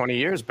 Last 20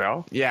 years,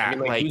 bro. Yeah.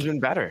 Who's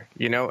been better?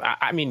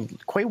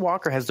 Quay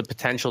Walker has the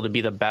potential to be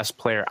the best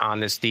player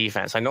on this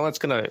defense. I know that's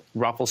going to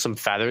ruffle some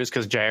feathers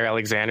because Jair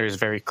Alexander is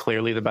very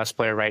clearly the best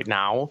player right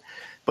now.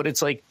 But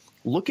it's like,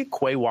 look at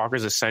Quay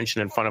Walker's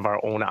ascension in front of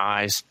our own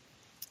eyes.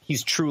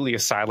 He's truly a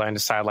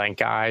sideline-to-sideline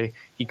guy.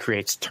 He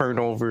creates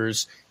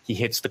turnovers. He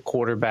hits the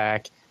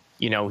quarterback.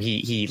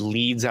 He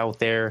leads out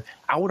there.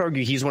 I would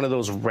argue he's one of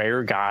those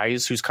rare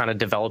guys who's kind of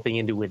developing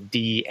into a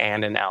D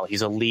and an L.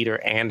 He's a leader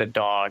and a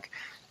dog.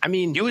 I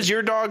mean, he was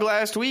your dog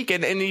last week,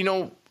 and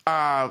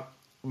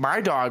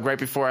my dog, right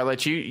before I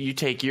let you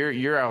take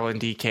your L and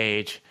D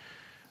cage,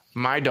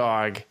 my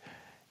dog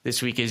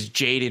this week is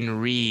Jaden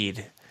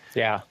Reed.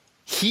 Yeah.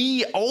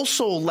 He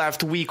also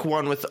left week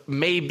one with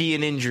maybe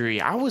an injury.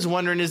 I was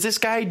wondering, is this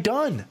guy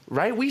done?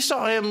 Right? We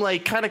saw him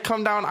kind of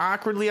come down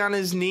awkwardly on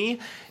his knee.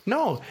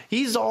 No,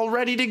 he's all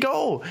ready to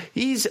go.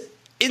 He's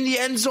in the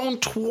end zone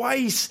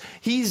twice.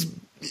 He's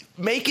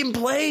making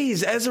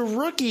plays as a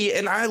rookie,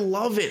 and I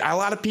love it. A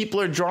lot of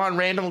people are drawing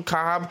Randall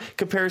Cobb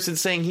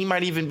comparisons, saying he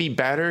might even be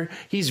better.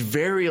 He's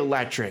very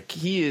electric.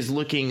 He is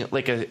looking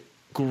like a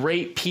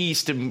great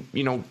piece to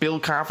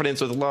build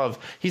confidence with Love.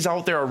 He's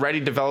out there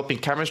already developing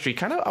chemistry,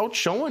 kind of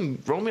outshowing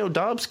Romeo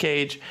Doubs,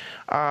 Cage,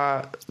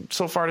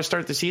 so far to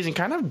start the season,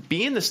 kind of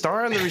being the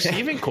star on the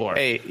receiving core.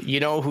 Hey,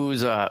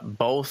 who's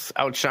both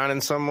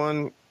outshining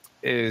someone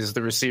is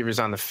the receivers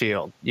on the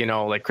field.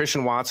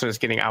 Christian Watson is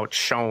getting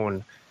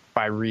outshone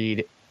by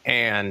Reed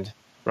and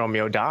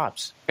Romeo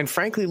Doubs, and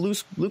frankly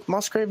Luke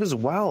Musgrave as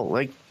well.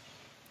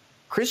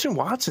 Christian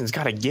Watson's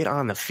got to get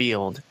on the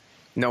field.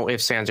 No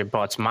ifs, ands, or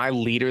buts. My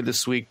leader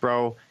this week,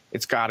 bro,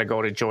 it's got to go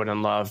to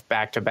Jordan Love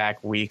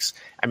back-to-back weeks.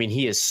 I mean,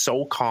 he is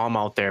so calm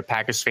out there.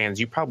 Packers fans,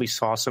 you probably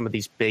saw some of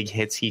these big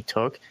hits he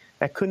took.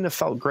 That couldn't have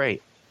felt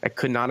great. That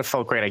could not have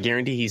felt great. I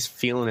guarantee he's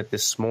feeling it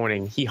this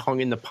morning. He hung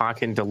in the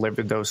pocket and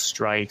delivered those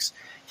strikes.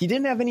 He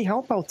didn't have any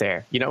help out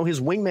there. His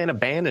wingman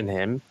abandoned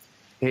him.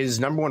 His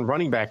number one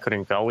running back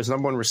couldn't go. His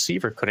number one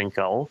receiver couldn't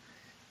go.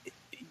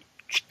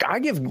 I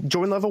give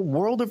Jordan Love a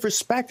world of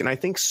respect, and I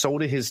think so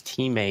do his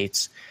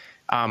teammates.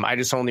 I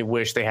just only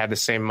wish they had the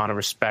same amount of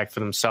respect for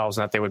themselves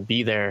and that they would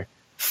be there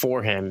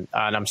for him.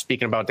 And I'm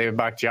speaking about David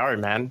Bakhtiari,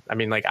 man. I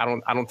mean, I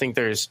don't think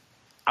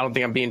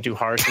I'm being too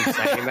harsh in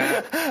saying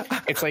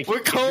that. It's like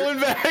we're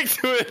going back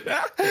to it.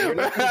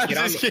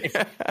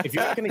 If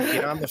you're not going to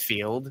get on the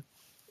field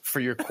for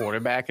your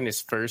quarterback in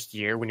his first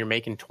year when you're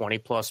making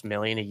 $20+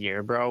 million a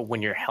year, bro,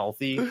 when you're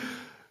healthy,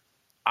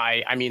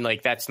 I mean,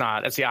 that's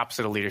the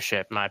opposite of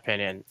leadership, in my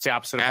opinion. It's the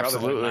opposite of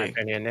brotherhood, in my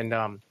opinion.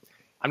 And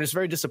I'm just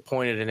very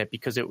disappointed in it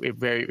because it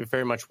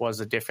very much was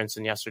a difference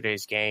in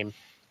yesterday's game.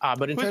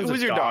 But in terms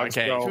who's of your dogs,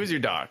 dog, bro, who's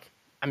your dog?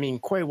 I mean,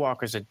 Quay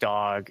Walker's a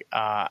dog.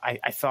 I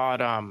thought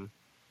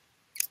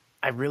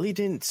I really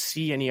didn't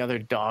see any other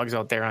dogs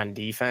out there on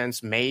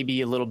defense.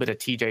 Maybe a little bit of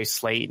TJ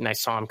Slate, and I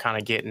saw him kind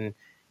of getting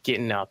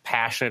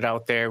passionate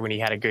out there when he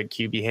had a good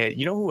QB hit.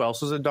 You know who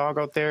else was a dog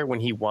out there when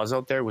he was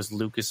out there was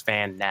Lucas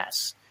Van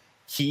Ness.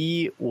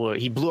 He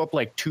blew up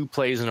 2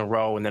 plays in a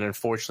row, and then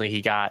unfortunately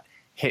he got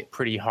hit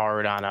pretty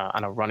hard on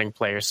a running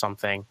play or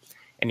something.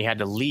 and he had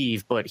to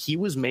leave, but he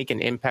was making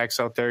impacts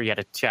out there. He had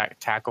a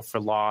tackle for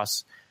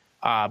loss.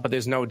 But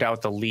there's no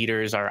doubt the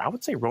leaders are, I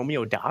would say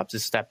Romeo Doubs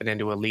is stepping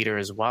into a leader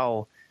as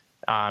well.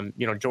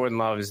 Jordan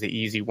Love is the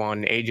easy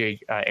one.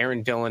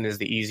 Aaron Dillon is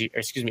the easy,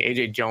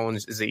 AJ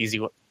Jones is the easy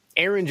one.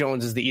 Aaron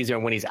Jones is the easier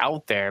when he's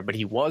out there, but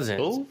he wasn't.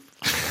 Ooh.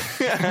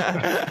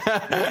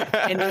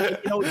 And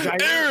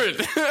Aaron!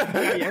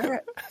 Hey, Aaron!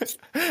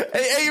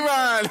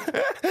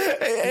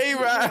 Hey,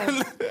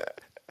 Aaron!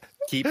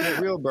 Keeping it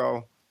real,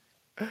 bro.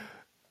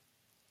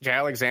 Jay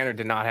Alexander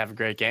did not have a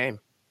great game.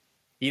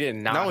 He did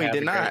not. No, he have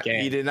did a not. great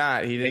game. He did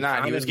not. He did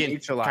not. He was getting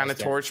kind of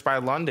him. torched by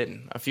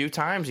London a few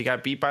times. He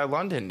got beat by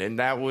London, and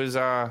that was.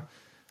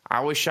 I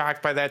was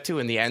shocked by that too.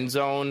 In the end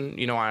zone,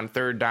 on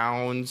third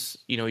downs,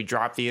 he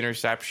dropped the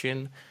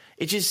interception.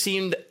 It just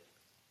seemed,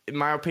 in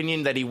my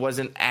opinion, that he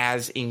wasn't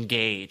as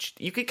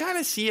engaged. You could kind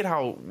of see it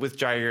how with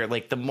Jair,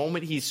 like the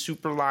moment he's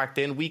super locked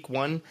in. Week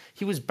 1,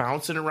 he was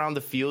bouncing around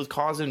the field,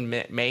 causing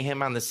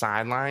mayhem on the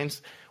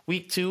sidelines.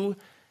 Week 2,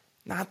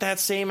 not that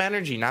same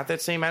energy.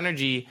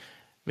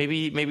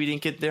 Maybe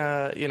didn't get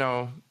the,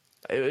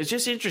 it was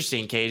just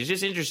interesting, Cage. It's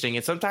just interesting.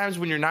 And sometimes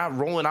when you're not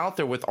rolling out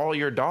there with all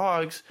your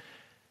dogs,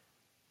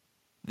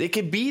 it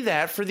could be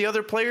that for the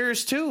other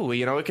players too.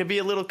 It could be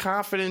a little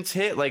confidence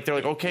hit. Like they're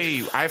like,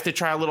 okay, I have to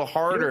try a little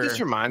harder.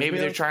 Maybe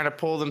they're trying to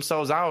pull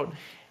themselves out.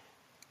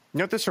 You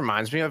know what this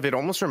reminds me of? It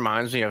almost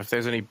reminds me of, if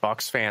there's any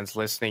Bucks fans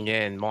listening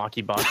in,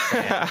 Milwaukee Bucks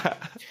fans.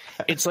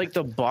 It's like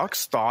the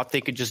Bucks thought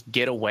they could just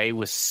get away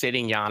with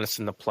sitting Giannis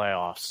in the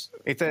playoffs.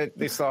 They thought,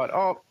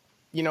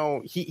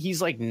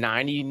 he's like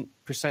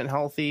 90%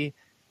 healthy,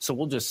 so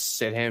we'll just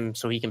sit him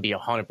so he can be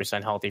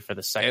 100% healthy for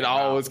the second round.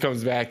 It always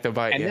comes back to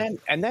bite you.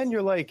 And then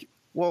you're like,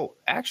 well,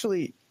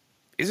 actually,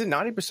 isn't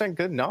 90%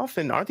 good enough?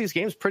 And aren't these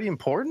games pretty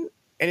important?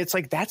 And it's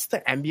like, that's the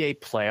NBA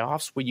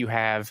playoffs where you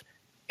have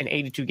an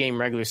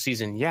 82-game regular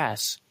season,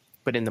 yes.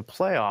 But in the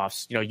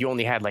playoffs, you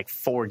only had like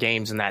 4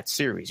 games in that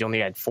series. You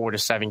only had 4 to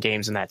 7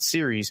 games in that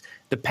series.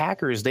 The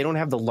Packers, they don't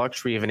have the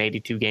luxury of an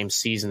 82-game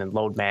season and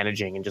load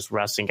managing and just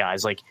resting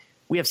guys. Like,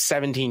 we have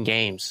 17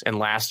 games. And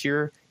last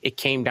year, it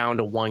came down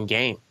to 1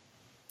 game.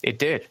 It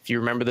did. If you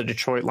remember the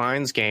Detroit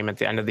Lions game at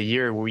the end of the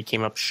year where we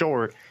came up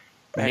short,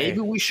 maybe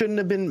we shouldn't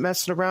have been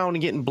messing around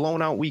and getting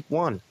blown out week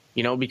 1,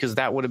 because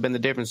that would have been the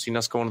difference between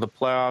us going to the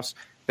playoffs,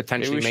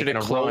 potentially maybe we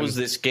making a close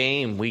this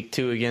game week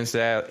 2 against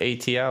that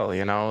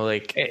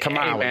ATL. Come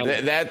on,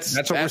 man. That's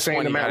what we're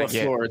saying to Matt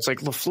LaFleur. It's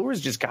like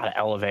LaFleur's just got to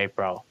elevate,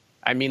 bro.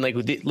 I mean,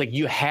 like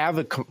you have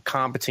a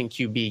competent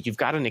QB, you've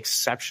got an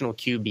exceptional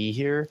QB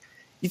here,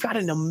 you've got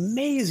an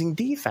amazing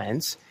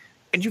defense,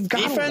 and you've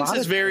got defense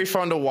is very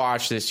fun to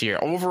watch this year.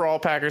 Overall,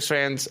 Packers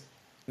fans,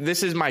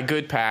 this is my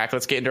good pack.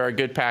 Let's get into our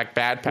good pack,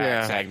 bad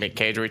pack segment,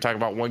 Cage, where we talk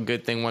about one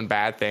good thing, one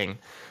bad thing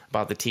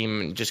about the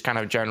team, and just kind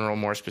of general,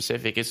 more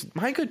specific. Is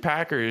my good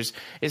Packers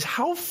is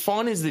how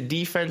fun is the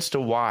defense to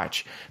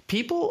watch.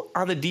 People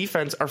on the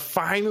defense are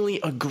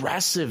finally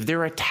aggressive.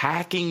 They're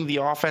attacking the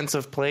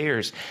offensive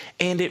players,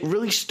 and it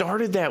really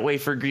started that way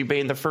for Green Bay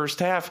in the first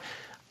half.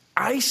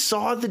 I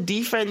saw the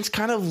defense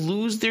kind of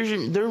lose their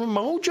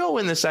mojo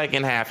in the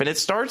second half, and it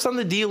starts on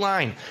the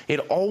D-line. It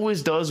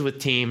always does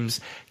with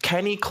teams.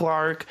 Kenny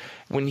Clark,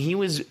 when he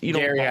was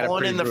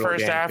balling in the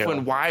first half,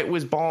 when Wyatt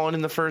was balling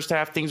in the first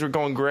half, things were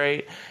going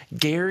great.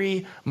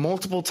 Gary,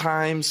 multiple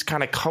times,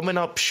 kind of coming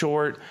up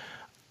short.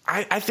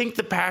 I think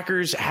the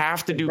Packers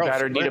have to do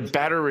better, need a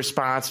better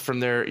response from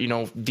their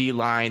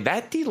D-line.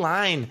 That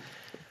D-line,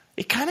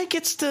 it kind of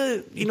gets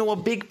to, a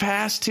big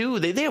pass, too.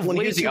 They have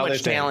way too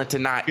much talent to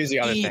not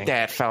eat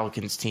that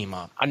Falcons team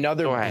up.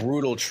 Another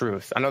brutal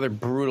truth.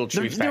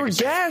 They were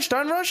gashed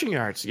on rushing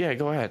yards. Yeah,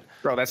 go ahead.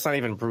 Bro, that's not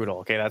even brutal,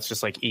 okay? That's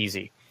just,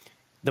 easy.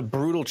 The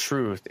brutal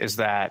truth is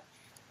that,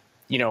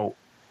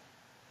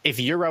 if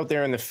you're out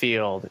there in the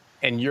field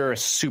and you're a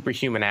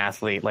superhuman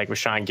athlete like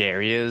Rashawn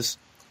Gary is,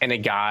 and a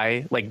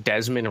guy like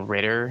Desmond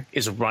Ridder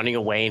is running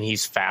away and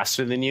he's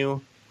faster than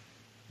you,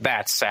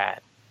 that's sad.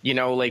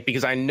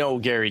 Because I know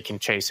Gary can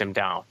chase him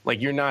down.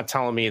 You're not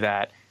telling me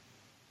that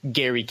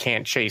Gary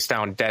can't chase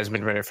down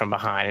Desmond Ridder from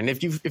behind. And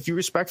if you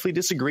respectfully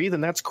disagree,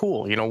 then that's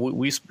cool.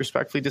 We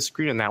respectfully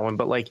disagreed on that one.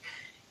 But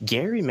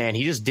Gary, man,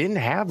 he just didn't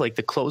have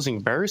the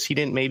closing burst. He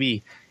didn't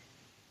maybe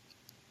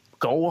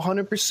go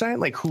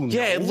 100%. Who knows?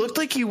 Yeah, it looked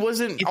like he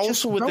wasn't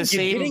with the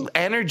same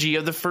energy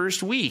of the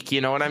first week.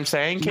 You know what I'm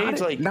saying,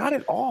 Cage? Not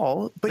at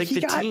all. But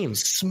he got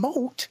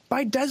smoked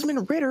by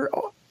Desmond Ridder,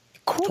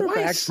 quarterback,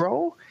 twice,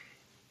 bro.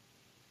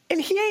 And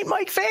he ain't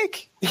Mike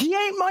Vick.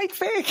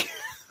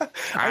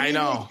 I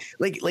know.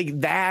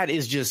 That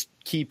is just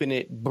keeping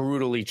it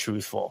brutally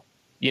truthful.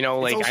 It's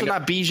also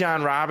not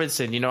Bijan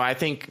Robinson. I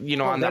think,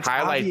 on the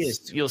highlights,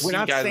 obvious. You'll see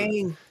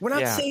guys. We're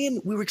not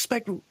saying we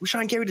expect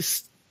Rashawn Gary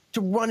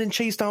to run and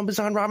chase down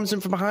Bijan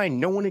Robinson from behind.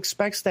 No one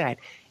expects that.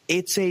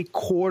 It's a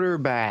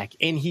quarterback,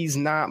 and he's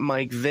not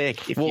Mike Vick.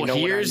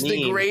 Here's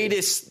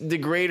the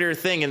greater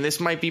thing, and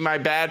this might be my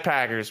bad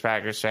Packers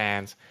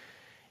fans,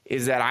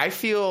 is that I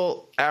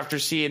feel after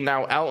seeing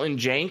now Elton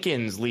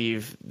Jenkins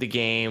leave the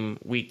game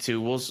week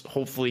 2,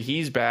 hopefully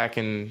he's back,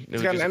 and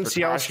he's got an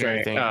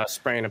MCL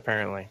sprain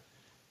apparently.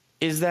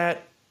 is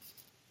that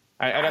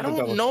I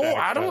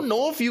don't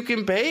know if you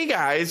can pay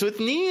guys with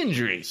knee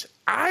injuries.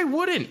 I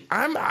wouldn't.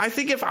 I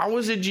think if I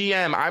was a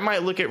GM, I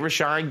might look at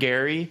Rashawn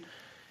Gary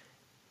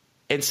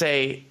and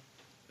say,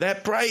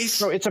 that price,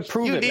 so it's a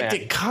prove you it, need man.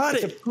 to cut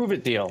it's it. It's a prove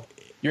it deal.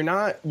 You're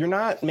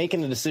not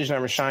making a decision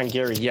on Rashawn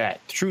Gary yet.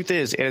 The truth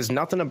is, it has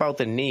nothing about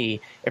the knee.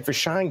 If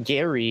Rashawn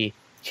Gary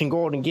can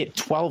go out and get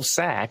 12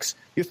 sacks,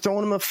 you're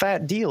throwing him a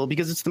fat deal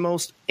because it's the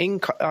most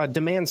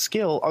demand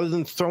skill other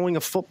than throwing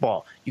a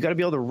football. You got to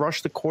be able to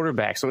rush the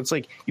quarterback. So it's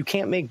like you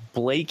can't make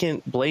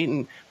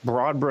blatant,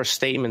 broad brush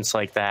statements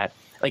like that.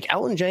 Like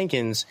Elton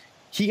Jenkins,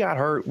 he got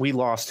hurt. We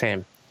lost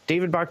him.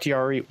 David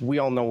Bakhtiari, we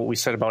all know what we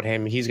said about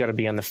him. He's got to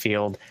be on the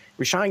field.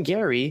 Rashawn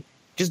Gary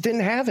just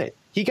didn't have it.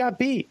 He got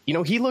beat.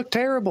 He looked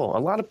terrible. A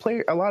lot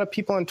of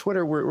people on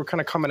Twitter were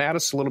kind of coming at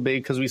us a little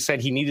bit because we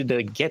said he needed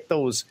to get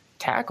those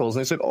tackles.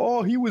 And they said,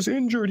 oh, he was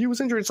injured.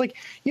 It's like,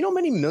 you know how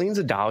many millions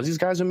of dollars these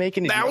guys are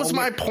making? That was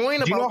my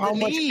point about the knees. Do you know how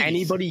much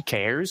anybody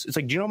cares? It's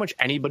like, do you know how much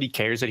anybody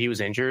cares that he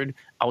was injured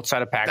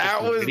outside of Packers?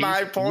 That was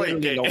my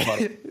point.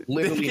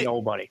 Literally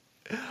nobody.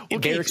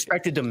 They're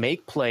expected to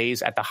make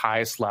plays at the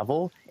highest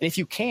level. And if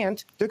you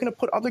can't, they're going to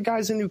put other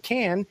guys in who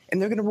can,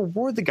 and they're going to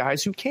reward the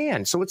guys who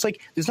can. So it's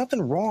like there's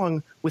nothing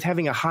wrong with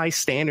having a high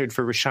standard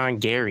for Rashawn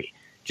Gary,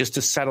 just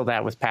to settle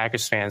that with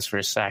Packers fans for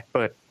a sec.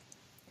 But,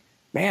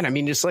 man, I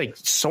mean, just like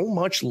so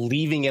much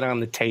leaving it on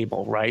the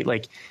table, right?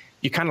 Like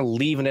you're kind of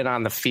leaving it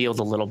on the field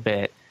a little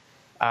bit.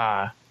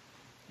 Yeah.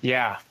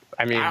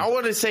 I mean, I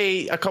want to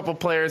say a couple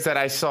players that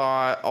I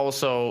saw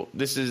also.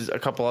 This is a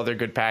couple other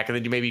good pack, and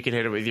then maybe you can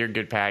hit it with your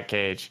good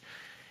package.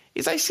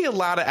 Is I see a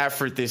lot of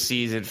effort this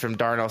season from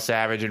Darnell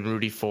Savage and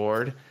Rudy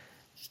Ford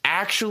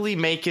actually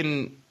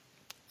making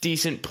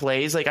decent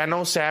plays. Like I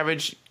know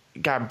Savage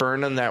got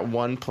burned on that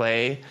one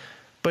play,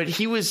 but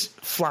he was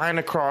flying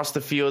across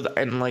the field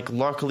and like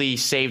luckily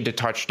saved a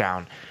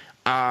touchdown.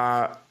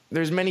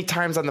 There's many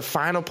times on the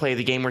final play of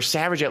the game where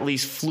Savage at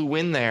least flew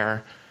in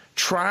there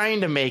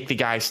trying to make the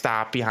guy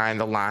stop behind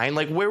the line.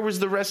 Like, where was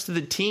the rest of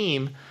the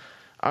team?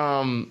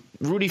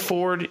 Rudy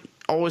Ford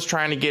always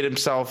trying to get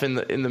himself in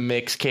the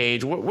mix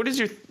cage. What is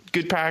your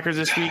good Packers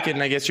this week,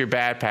 and I guess your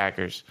bad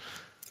Packers?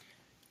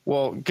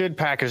 Well, good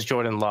Packers,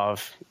 Jordan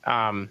Love.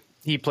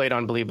 He played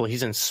unbelievable.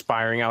 He's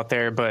inspiring out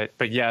there.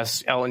 But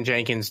yes, Elton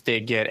Jenkins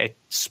did get a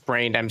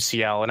sprained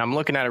MCL, and I'm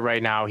looking at it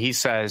right now. He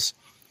says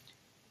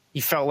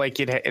he felt like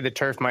the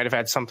turf might have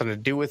had something to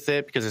do with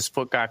it because his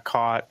foot got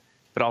caught,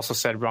 but also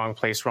said wrong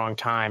place, wrong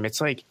time.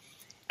 It's like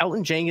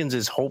Elton Jenkins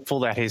is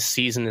hopeful that his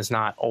season is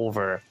not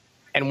over,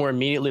 and we're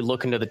immediately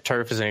looking to the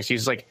turf as an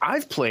excuse. Like,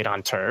 I've played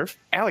on turf.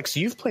 Alex,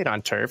 you've played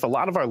on turf. A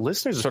lot of our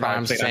listeners have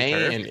probably played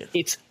on turf.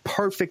 It's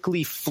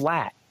perfectly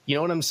flat. You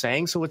know what I'm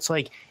saying? So it's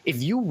like,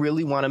 if you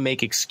really want to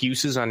make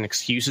excuses, on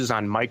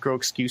micro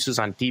excuses,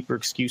 on deeper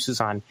excuses,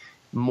 on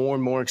more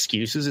and more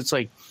excuses, it's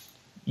like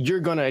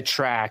you're going to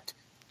attract.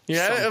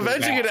 Yeah,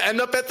 eventually you're going to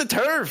end up at the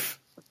turf.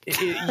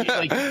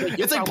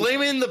 It's like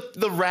blaming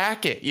the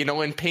racket,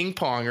 in ping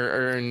pong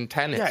or in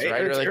tennis,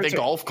 right? Or like the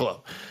golf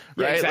club,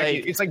 right? Yeah, exactly.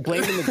 It's like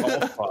blaming the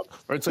golf club.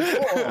 Or it's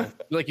like,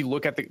 like you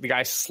look at the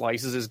guy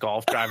slices his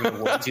golf drive in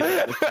the woods.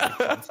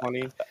 That's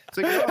funny. It's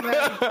like, oh,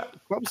 man, the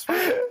club's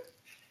fine.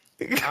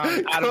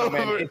 I don't know,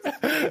 man.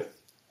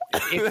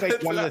 It's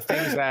like one of the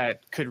things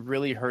that could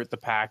really hurt the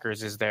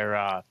Packers is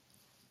they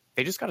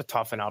just got to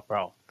toughen up,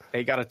 bro.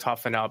 They got to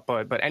toughen up.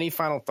 But any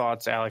final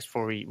thoughts, Alex,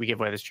 before we give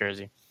away this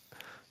jersey?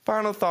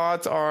 Final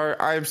thoughts are,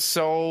 I'm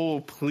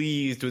so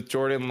pleased with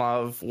Jordan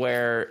Love,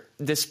 where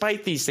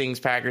despite these things,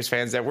 Packers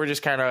fans, that we're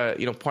just kind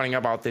of, pointing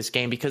about this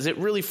game because it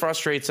really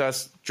frustrates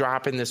us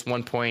dropping this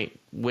 1-point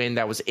win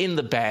that was in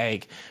the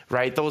bag,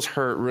 right? Those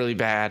hurt really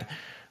bad.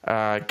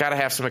 Got to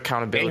have some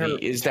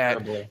accountability. Is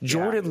terribly. That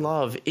Jordan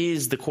Love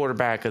is the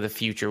quarterback of the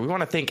future. We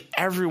want to thank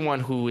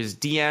everyone who is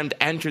DM'd,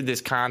 entered this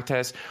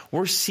contest.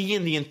 We're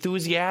seeing the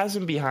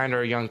enthusiasm behind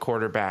our young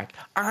quarterback.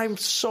 I'm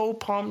so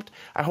pumped.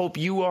 I hope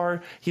you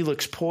are. He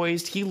looks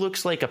poised. He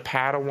looks like a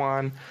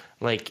Padawan,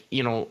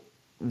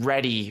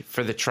 ready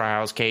for the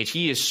trials cage.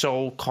 He is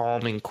so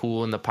calm and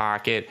cool in the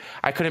pocket.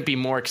 I couldn't be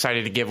more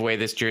excited to give away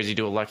this jersey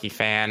to a lucky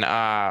fan.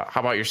 How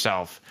about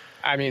yourself?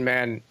 I mean,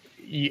 man,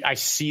 I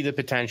see the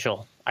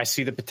potential. I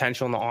see the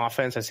potential in the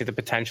offense. I see the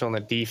potential in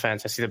the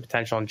defense. I see the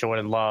potential in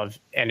Jordan Love.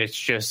 And it's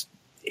just,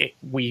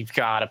 we've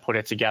got to put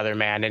it together,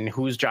 man. And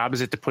whose job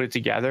is it to put it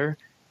together?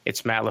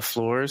 It's Matt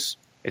LaFleur's.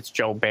 It's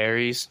Joe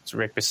Barry's. It's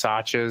Rick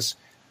Bisaccia's.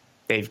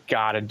 They've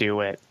got to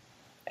do it.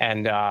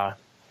 And,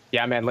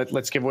 yeah, man,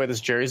 let's give away this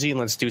jersey and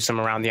let's do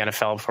some around the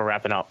NFL before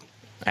wrapping up.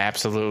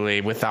 Absolutely.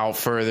 Without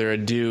further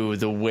ado,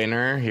 the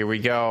winner, here we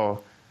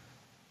go.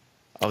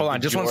 Hold on,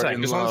 just one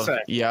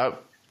sec.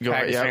 Yep.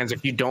 Packers fans,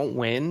 if you don't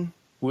win,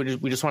 we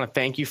just want to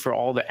thank you for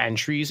all the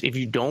entries. If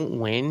you don't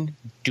win,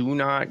 do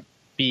not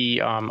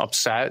be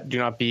upset. Do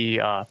not be,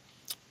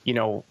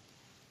 don't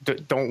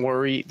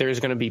worry. There's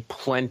going to be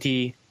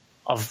plenty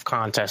of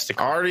contests to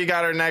come. Already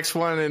got our next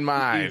one in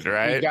mind,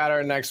 right? We got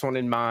our next one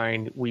in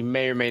mind. We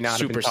may or may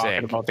not have been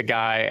talking about the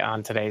guy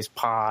on today's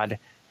pod.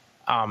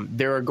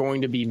 there are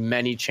going to be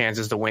many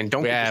chances to win.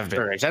 Don't get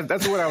discouraged.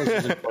 That's what I was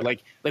looking for.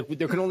 Like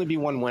there can only be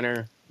one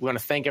winner. We want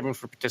to thank everyone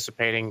for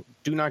participating.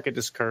 Do not get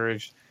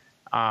discouraged.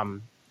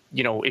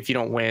 If you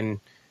don't win,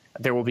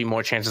 there will be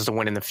more chances to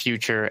win in the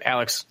future.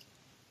 Alex,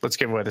 let's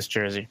give away this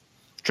jersey.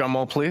 Drum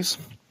roll, please.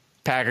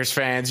 Packers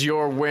fans,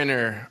 your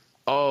winner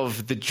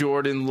of the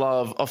Jordan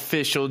Love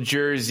official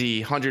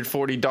jersey,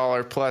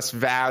 $140 plus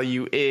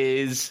value,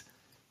 is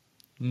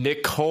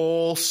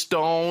Nicole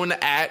Stone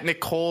at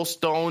Nicole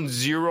Stone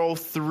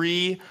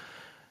 03.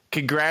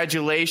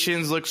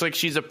 Congratulations. Looks like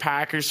she's a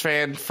Packers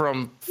fan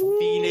from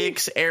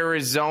Phoenix,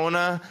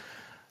 Arizona.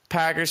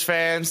 Packers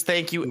fans,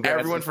 thank you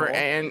everyone for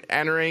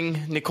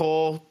entering.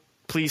 Nicole,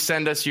 please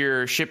send us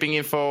your shipping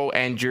info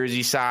and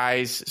jersey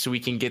size so we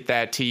can get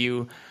that to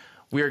you.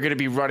 We are going to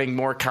be running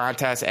more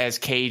contests, as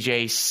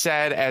KJ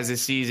said, as the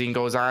season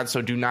goes on,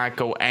 so do not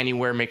go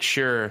anywhere. Make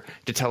sure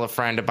to tell a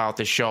friend about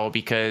the show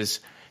because,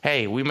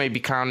 hey, we may be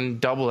counting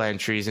double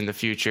entries in the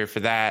future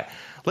for that.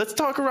 Let's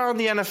talk around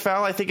the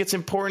NFL. I think it's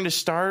important to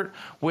start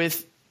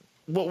with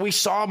what we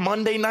saw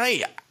Monday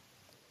night.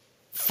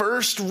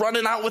 First,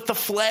 running out with the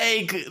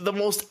flag, the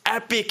most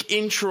epic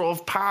intro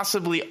of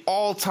possibly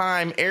all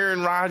time,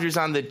 Aaron Rodgers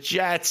on the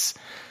Jets,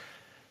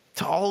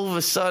 to all of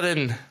a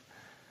sudden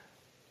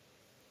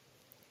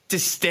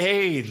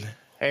disdain.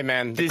 Hey,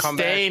 man,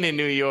 disdain in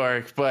New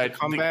York. But the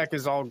comeback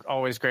is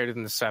always greater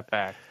than the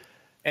setback.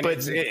 And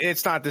but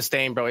it's not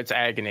disdain, bro. It's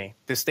agony.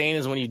 Disdain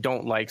is when you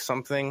don't like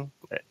something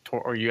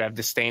or you have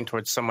disdain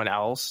towards someone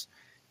else.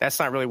 That's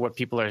not really what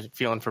people are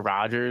feeling for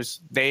Rodgers.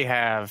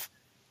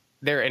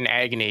 They're in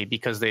agony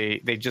because they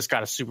just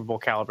got a Super Bowl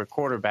caliber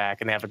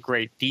quarterback and they have a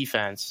great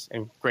defense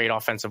and great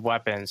offensive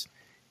weapons.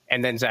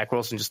 And then Zach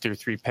Wilson just threw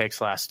 3 picks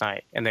last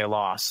night and they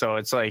lost. So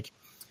it's like,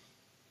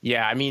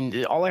 yeah, I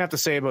mean, all I have to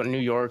say about New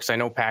York is I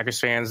know Packers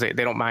fans, they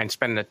don't mind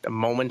spending a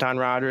moment on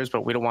Rodgers,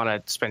 but we don't want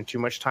to spend too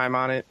much time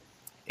on it,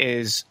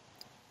 is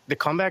the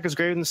comeback is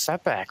greater than the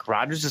setback.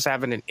 Rodgers is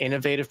having an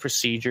innovative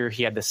procedure.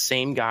 He had the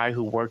same guy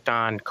who worked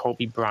on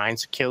Kobe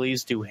Bryant's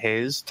Achilles do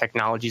his.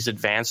 Technology's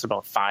advanced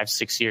about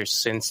 5-6 years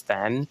since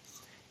then.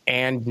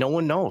 And no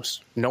one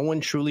knows. No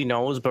one truly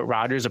knows, but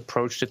Rodgers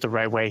approached it the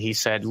right way. He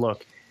said,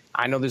 look,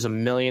 I know there's $1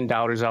 million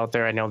out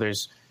there. I know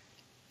there's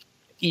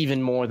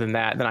even more than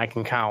that than I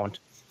can count.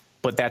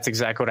 But that's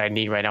exactly what I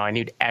need right now. I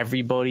need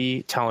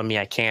everybody telling me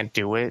I can't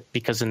do it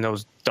because in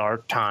those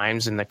dark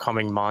times in the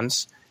coming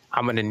months,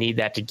 I'm going to need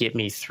that to get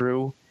me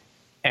through,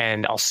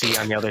 and I'll see you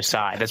on the other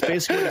side. That's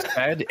basically what he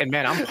said. And,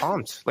 man, I'm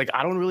pumped. Like,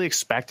 I don't really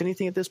expect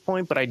anything at this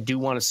point, but I do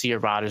want to see a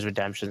Rodgers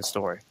redemption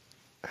story.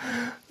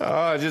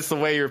 Oh, just the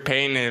way you're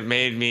painting it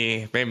made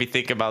me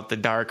think about the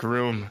dark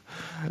room.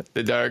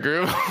 The dark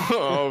room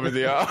over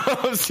the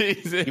off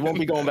season. You won't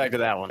be going back to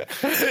that one.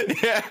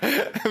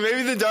 Yeah,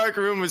 maybe the dark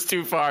room was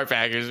too far,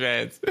 Packers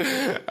fans.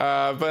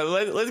 But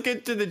let's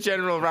get to the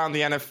general around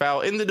the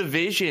NFL. In the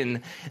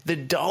division, the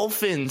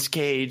Dolphins,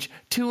 Cage,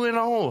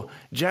 2-0.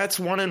 Jets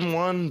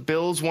 1-1.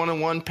 Bills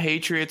 1-1.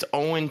 Patriots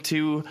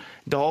 0-2.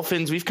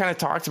 Dolphins, we've kind of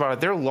talked about it.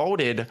 They're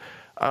loaded.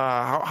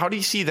 How do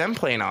you see them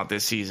playing out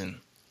this season?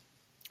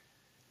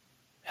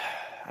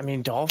 I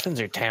mean,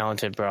 Dolphins are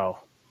talented, bro.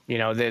 You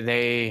know,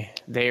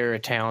 they're a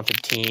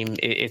talented team.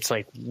 It's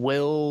like,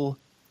 will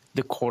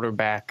the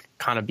quarterback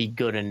kind of be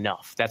good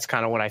enough? That's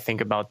kind of what I think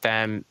about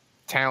them.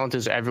 Talent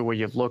is everywhere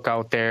you look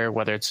out there,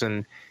 whether it's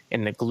in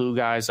the glue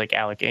guys like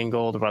Alec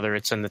Ingold, whether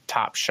it's in the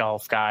top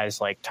shelf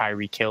guys like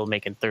Tyreek Hill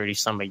making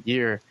 30-some a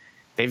year.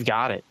 They've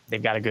got it.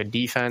 They've got a good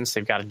defense.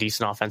 They've got a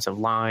decent offensive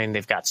line.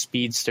 They've got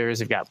speedsters.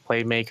 They've got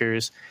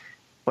playmakers.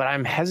 But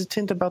I'm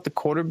hesitant about the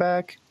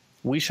quarterback.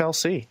 We shall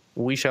see.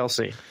 We shall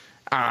see.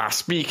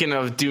 Speaking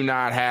of do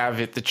not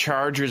have it, the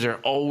Chargers are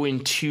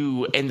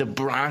 0-2, and the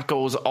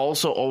Broncos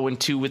also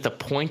 0-2 with a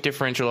point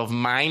differential of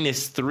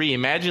 -3.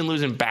 Imagine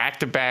losing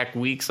back-to-back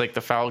weeks like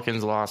the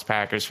Falcons lost,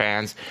 Packers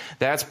fans.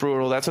 That's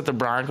brutal. That's what the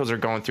Broncos are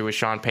going through with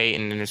Sean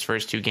Payton in his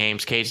first 2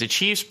 games. Cage, the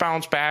Chiefs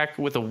bounce back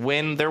with a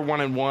win. They're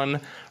 1-1.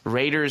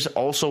 Raiders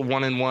also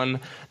 1-1.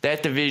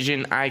 That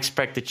division, I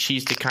expect the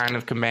Chiefs to kind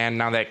of command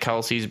now that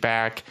Kelsey's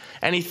back.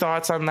 Any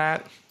thoughts on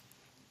that?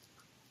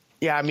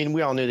 Yeah, I mean,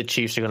 we all knew the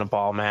Chiefs are going to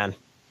ball, man.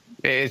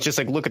 It's just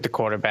like, look at the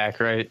quarterback,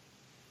 right?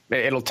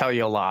 It'll tell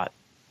you a lot.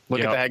 Look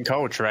at the head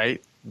coach,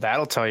 right?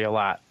 That'll tell you a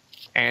lot.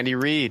 Andy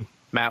Reid,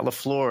 Matt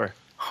LaFleur.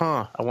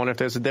 I wonder if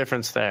there's a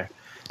difference there.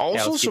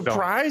 Also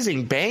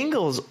surprising,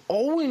 Bengals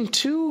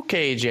 0-2,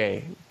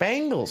 KJ.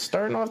 Bengals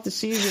starting off the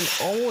season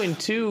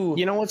 0-2.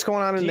 You know what's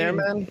going on in there,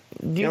 man?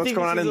 You know what's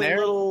going on in there?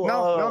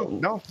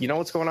 No. You know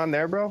what's going on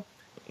there, bro?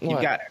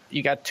 What?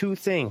 You got 2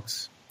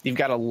 things. You've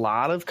got a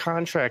lot of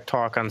contract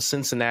talk on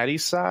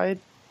Cincinnati's side,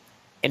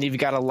 and you've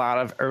got a lot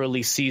of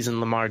early season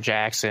Lamar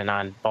Jackson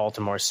on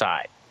Baltimore's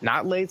side.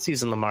 Not late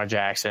season Lamar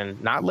Jackson,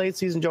 not late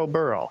season Joe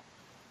Burrow.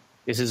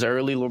 This is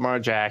early Lamar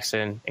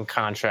Jackson and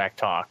contract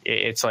talk.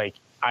 It's like,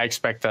 I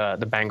expect the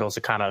Bengals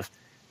to kind of,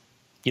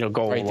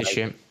 go right the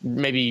ship.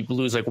 Maybe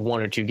lose like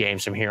 1 or 2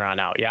 games from here on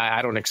out. Yeah,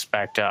 I don't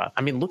expect.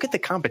 I mean, look at the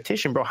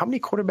competition, bro. How many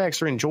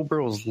quarterbacks are in Joe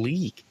Burrow's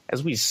league,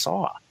 as we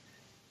saw?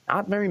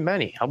 Not very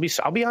many. I'll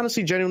be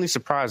honestly genuinely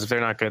surprised if they're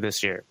not good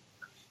this year.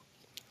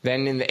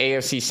 Then in the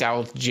AFC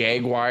South,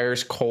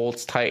 Jaguars,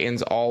 Colts,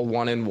 Titans, all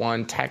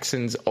 1-1.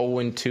 Texans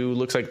 0-2.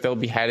 Looks like they'll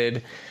be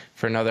headed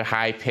for another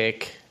high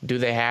pick. Do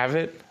they have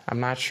it? I'm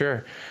not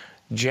sure.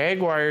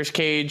 Jaguars,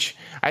 Cage,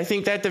 I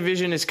think that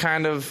division is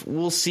kind of,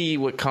 we'll see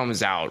what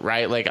comes out,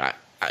 right? Like,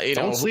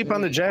 don't sleep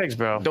on the Jags,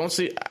 bro. Don't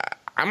sleep.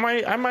 I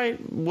might.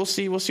 We'll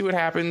see what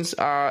happens.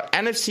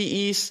 NFC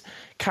East,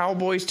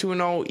 Cowboys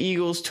 2-0,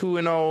 Eagles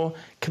 2-0,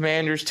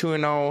 Commanders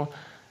 2-0.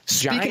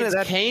 Speaking of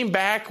that, came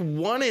back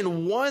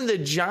 1-1. The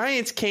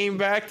Giants came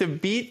back to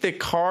beat the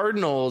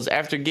Cardinals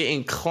after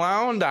getting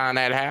clowned on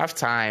at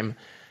halftime.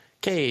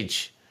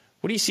 Cage,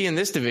 what do you see in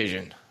this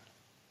division?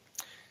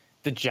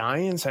 the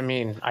Giants, I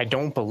mean, I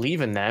don't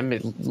believe in them.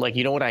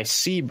 You know what I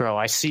see, bro?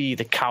 I see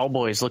the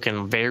Cowboys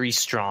looking very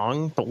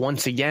strong. But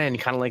once again,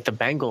 kind of like the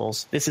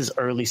Bengals, this is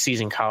early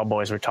season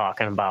Cowboys we're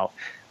talking about.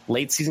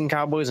 Late season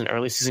Cowboys and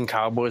early season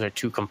Cowboys are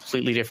two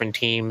completely different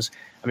teams.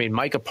 I mean,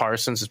 Micah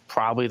Parsons is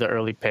probably the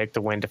early pick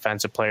to win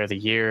Defensive Player of the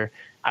Year.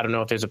 I don't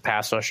know if there's a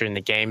pass rusher in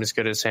the game as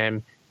good as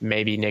him.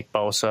 Maybe Nick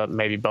Bosa.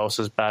 Maybe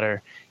Bosa's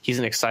better. He's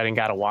an exciting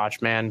guy to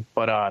watch, man.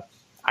 But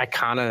I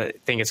kind of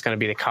think it's going to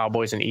be the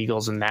Cowboys and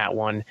Eagles in that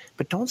one.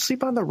 But don't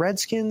sleep on the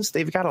Redskins.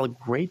 They've got a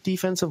great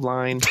defensive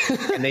line,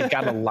 and they've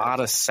got a lot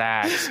of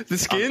sacks. The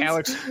Skins?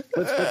 Alex,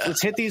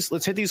 let's hit these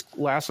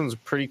last ones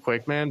pretty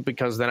quick, man,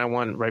 because then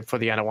right before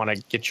the end, I want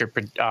to get your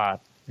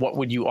what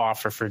would you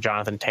offer for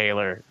Jonathan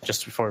Taylor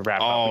just before we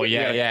wrap up? Oh,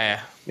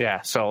 yeah.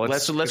 So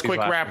let's quick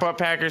wrap up,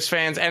 Packers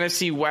fans.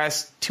 NFC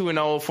West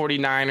 2-0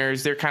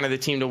 49ers. They're kind of the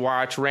team to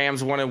watch.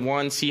 Rams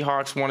 1-1,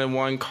 Seahawks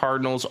 1-1,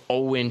 Cardinals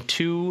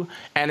 0-2.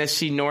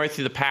 NFC North,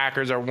 the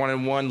Packers are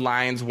 1-1,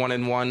 Lions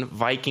 1-1,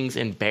 Vikings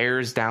and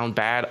Bears down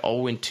bad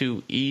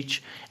 0-2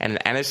 each. And the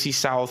NFC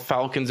South,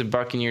 Falcons and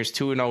Buccaneers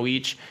 2-0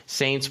 each.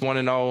 Saints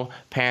 1-0,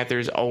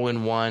 Panthers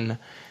 0-1.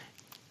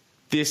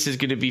 This is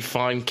going to be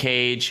fun,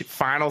 Cage.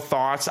 Final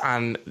thoughts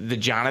on the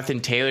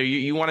Jonathan Taylor.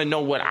 You want to know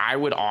what I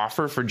would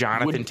offer for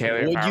Jonathan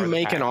Taylor? Would you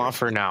make an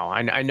offer now?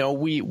 I know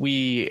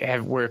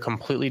we're a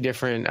completely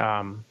different,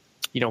 kind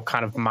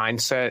of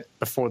mindset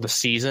before the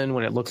season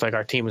when it looked like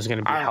our team was going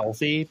to be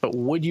healthy. But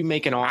would you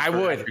make an offer?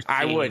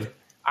 I would.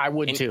 I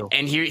would too.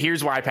 And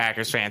here's why,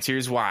 Packers fans.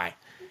 Here's why.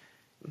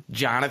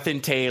 Jonathan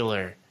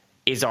Taylor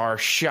is our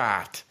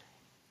shot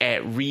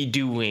at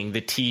redoing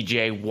the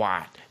T.J.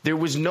 Watt. There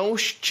was no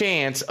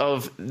chance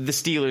of the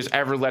Steelers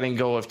ever letting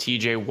go of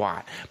T.J.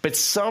 Watt. But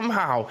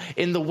somehow,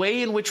 in the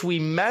way in which we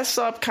mess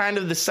up kind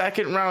of the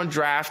second round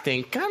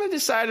drafting, kind of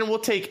decided we'll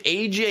take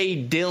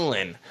A.J.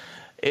 Dillon.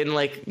 And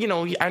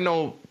I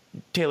know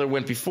Taylor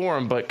went before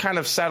him, but kind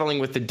of settling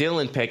with the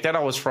Dillon pick, that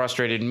always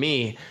frustrated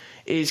me,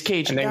 is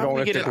Cage, now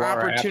we get an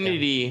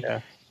opportunity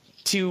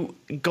to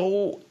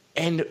go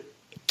and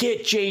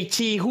get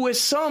JT, who has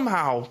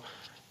somehow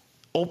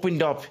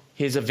opened up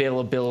his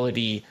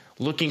availability,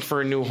 looking for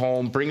a new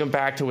home, bring him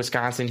back to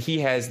Wisconsin. He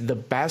has the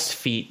best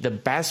feet, the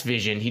best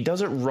vision. He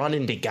doesn't run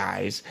into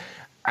guys.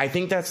 I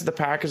think that's what the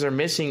Packers are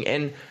missing.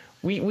 And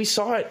we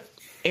saw it.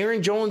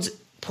 Aaron Jones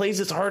plays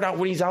his heart out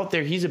when he's out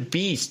there. He's a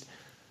beast.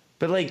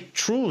 But,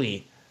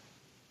 truly,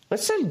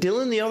 let's send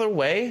Dillon the other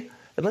way,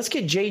 and let's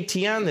get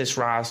JT on this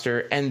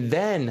roster, and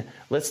then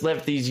let's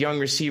let these young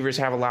receivers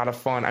have a lot of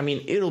fun. I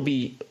mean, it'll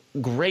be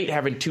great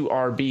having two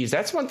RBs.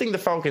 That's one thing the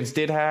Falcons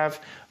did have,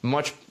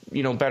 much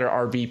better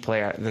RB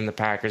play than the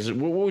Packers.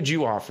 What would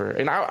you offer?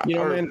 And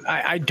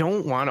I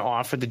don't want to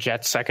offer the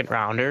Jets second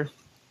rounder.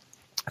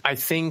 I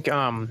think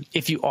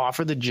if you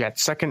offer the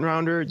Jets second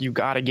rounder, you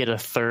got to get a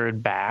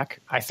third back.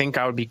 I think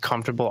I would be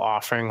comfortable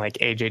offering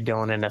AJ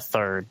Dillon in a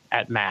third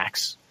at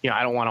max.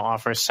 I don't want to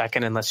offer a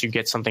second unless you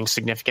get something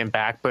significant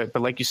back. But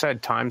like you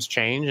said, times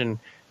change, and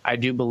I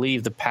do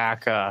believe the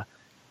Pack.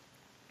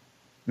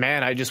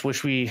 Man, I just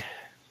wish we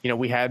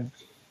had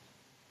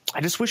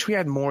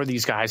more of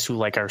these guys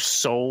who are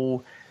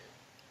so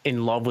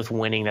in love with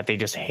winning that they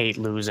just hate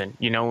losing.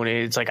 And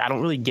it's I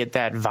don't really get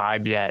that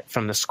vibe yet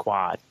from the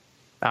squad.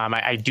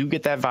 I do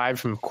get that vibe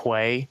from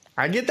Quay.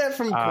 I get that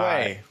from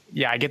Quay.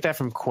 Yeah, I get that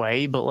from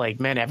Quay. But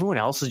man, everyone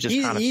else is just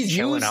kind of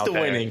chilling out there. He's used to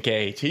winning,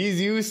 Kate.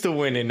 He's used to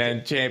winning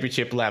at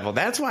championship level.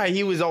 That's why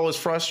he was always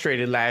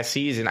frustrated last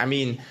season. I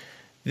mean,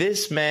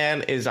 this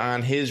man is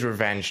on his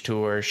revenge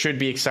tour. Should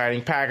be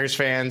exciting. Packers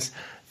fans,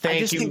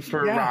 Thank you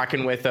for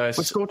rocking with us.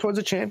 Let's go towards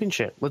a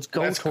championship. Let's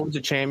go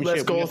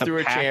through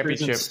a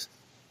championship.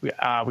 We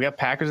got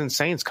Packers and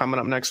Saints coming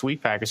up next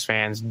week, Packers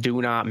fans.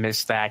 Do not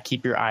miss that.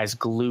 Keep your eyes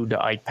glued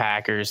to Ike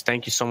Packers.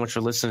 Thank you so much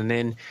for listening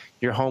in.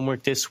 Your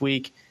homework this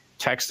week,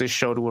 text this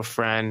show to a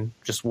friend,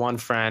 just one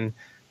friend.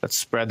 Let's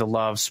spread the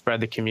love,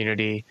 spread the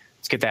community.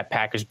 Let's get that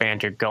Packers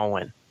banter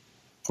going.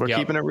 We're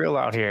keeping it real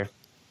out here.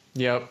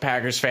 Yep,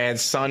 Packers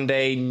fans,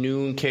 Sunday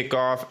noon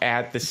kickoff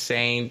at the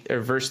Saints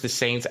versus the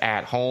Saints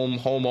at home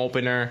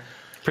opener.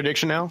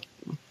 Prediction now?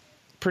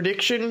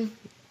 Prediction?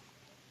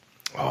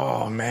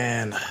 Oh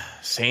man,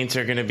 Saints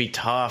are going to be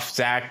tough.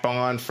 Zach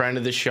Bond, friend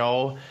of the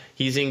show.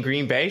 He's in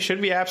Green Bay.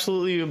 Should be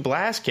absolutely a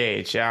blast,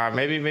 Cage.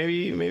 Maybe.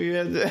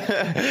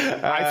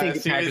 I think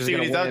see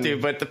what he's up to.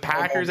 But the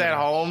Packers at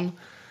home,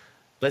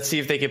 let's see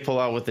if they can pull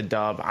out with the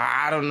dub.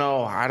 I don't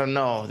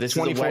know. This is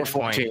a wedge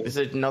point. This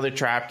is another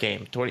trap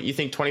game. You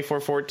think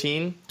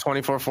 24-14?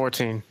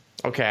 24-14.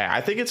 Okay,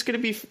 I think it's going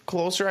to be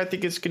closer. I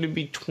think it's going to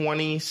be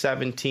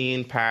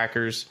 20-17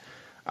 Packers.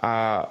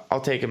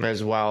 I'll take them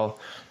as well.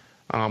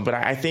 But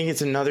I think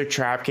it's another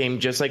trap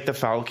game, just like the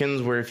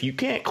Falcons, where if you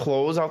can't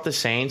close out the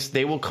Saints,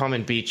 they will come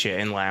and beat you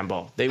in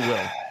Lambeau. They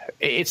will.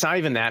 It's not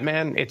even that,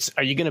 man.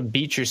 Are you going to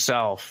beat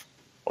yourself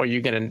or are you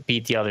going to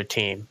beat the other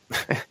team?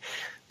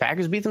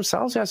 Packers beat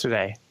themselves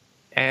yesterday.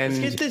 And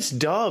let's get this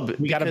dub.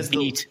 We got to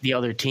beat the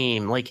other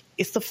team. Like,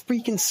 it's the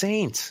freaking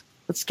Saints.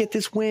 Let's get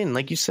this win,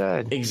 like you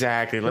said.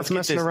 Exactly. Let's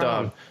get this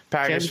dub.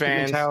 Packers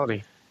fans,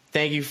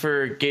 thank you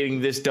for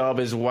getting this dub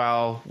as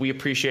well. We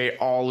appreciate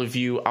all of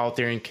you out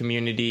there in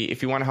community.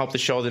 If you want to help the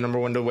show, the number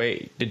one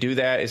way to do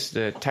that is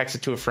to text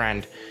it to a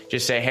friend.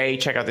 Just say, hey,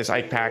 check out this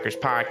Ike Packers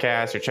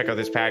podcast or check out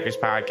this Packers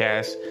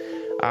podcast.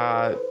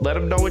 Let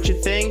them know what you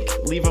think.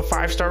 Leave a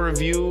 5-star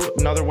review.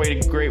 Another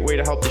great way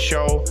to help the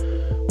show.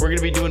 We're going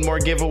to be doing more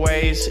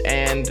giveaways,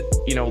 and,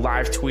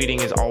 live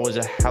tweeting is always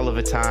a hell of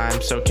a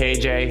time. So,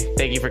 KJ,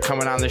 thank you for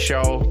coming on the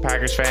show.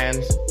 Packers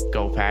fans,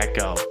 go Pack,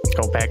 go.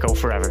 Go Pack, go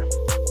forever.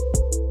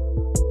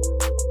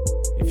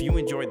 If you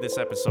enjoyed this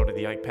episode of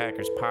the Ike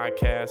Packers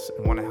podcast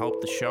and want to help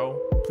the show,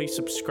 please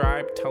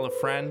subscribe, tell a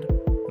friend,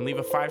 and leave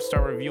a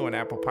 5-star review on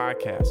Apple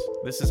Podcasts.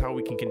 This is how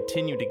we can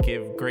continue to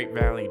give great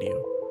value to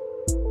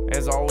you.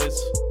 As always,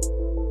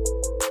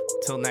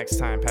 till next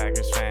time,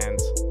 Packers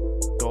fans,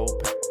 go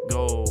Pack,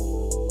 go.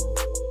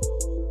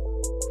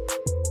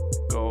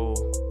 Go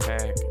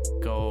Pack,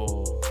 go.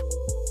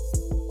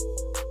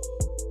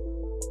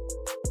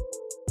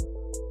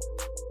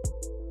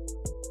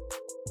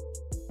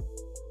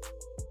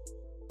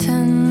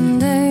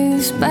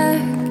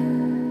 Back,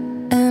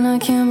 and I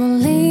can't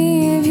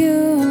believe you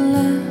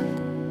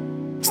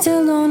left.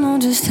 Still don't know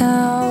just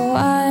how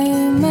I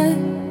met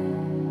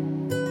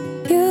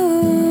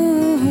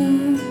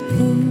you.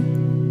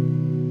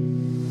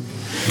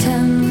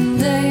 10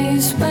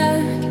 days back,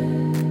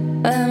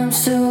 and I'm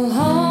still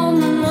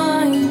holding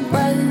my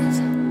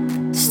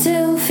breath.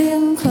 Still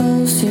feeling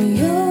close to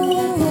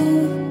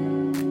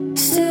you.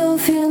 Still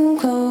feeling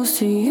close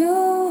to you.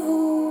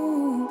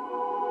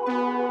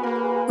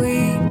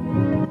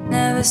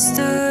 Never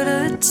stood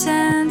a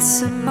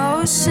chance,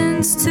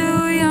 emotions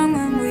too young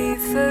when we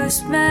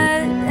first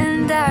met,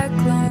 and I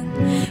clung,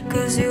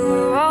 'cause you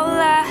were all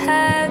I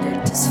had.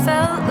 It just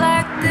felt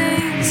like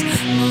things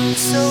moved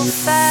so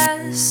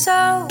fast,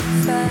 so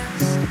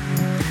fast.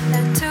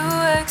 At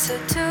 2x,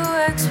 at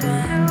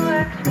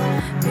 2x1,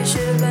 we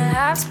should have been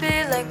half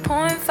speed like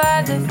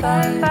 0.5 to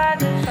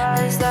 5.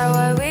 Is that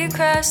why we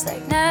crashed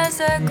like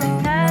NASDAQ?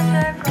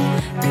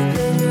 You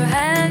played your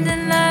hand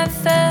and I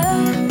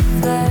fell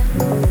flat.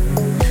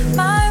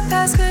 My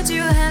past, could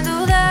you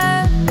handle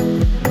that?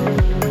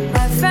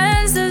 My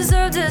friends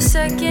deserved a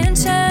second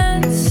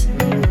chance.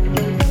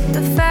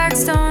 The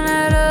facts don't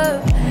add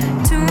up.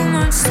 Too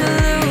much to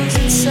lose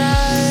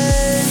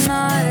inside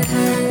my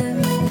head.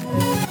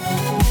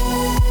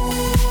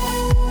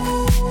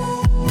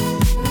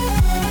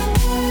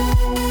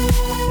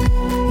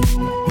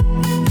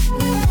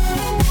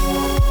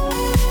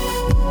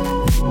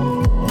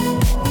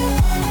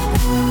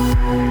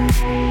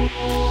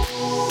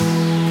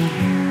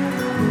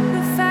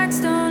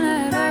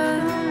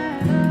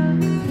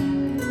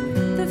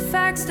 The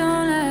facts don't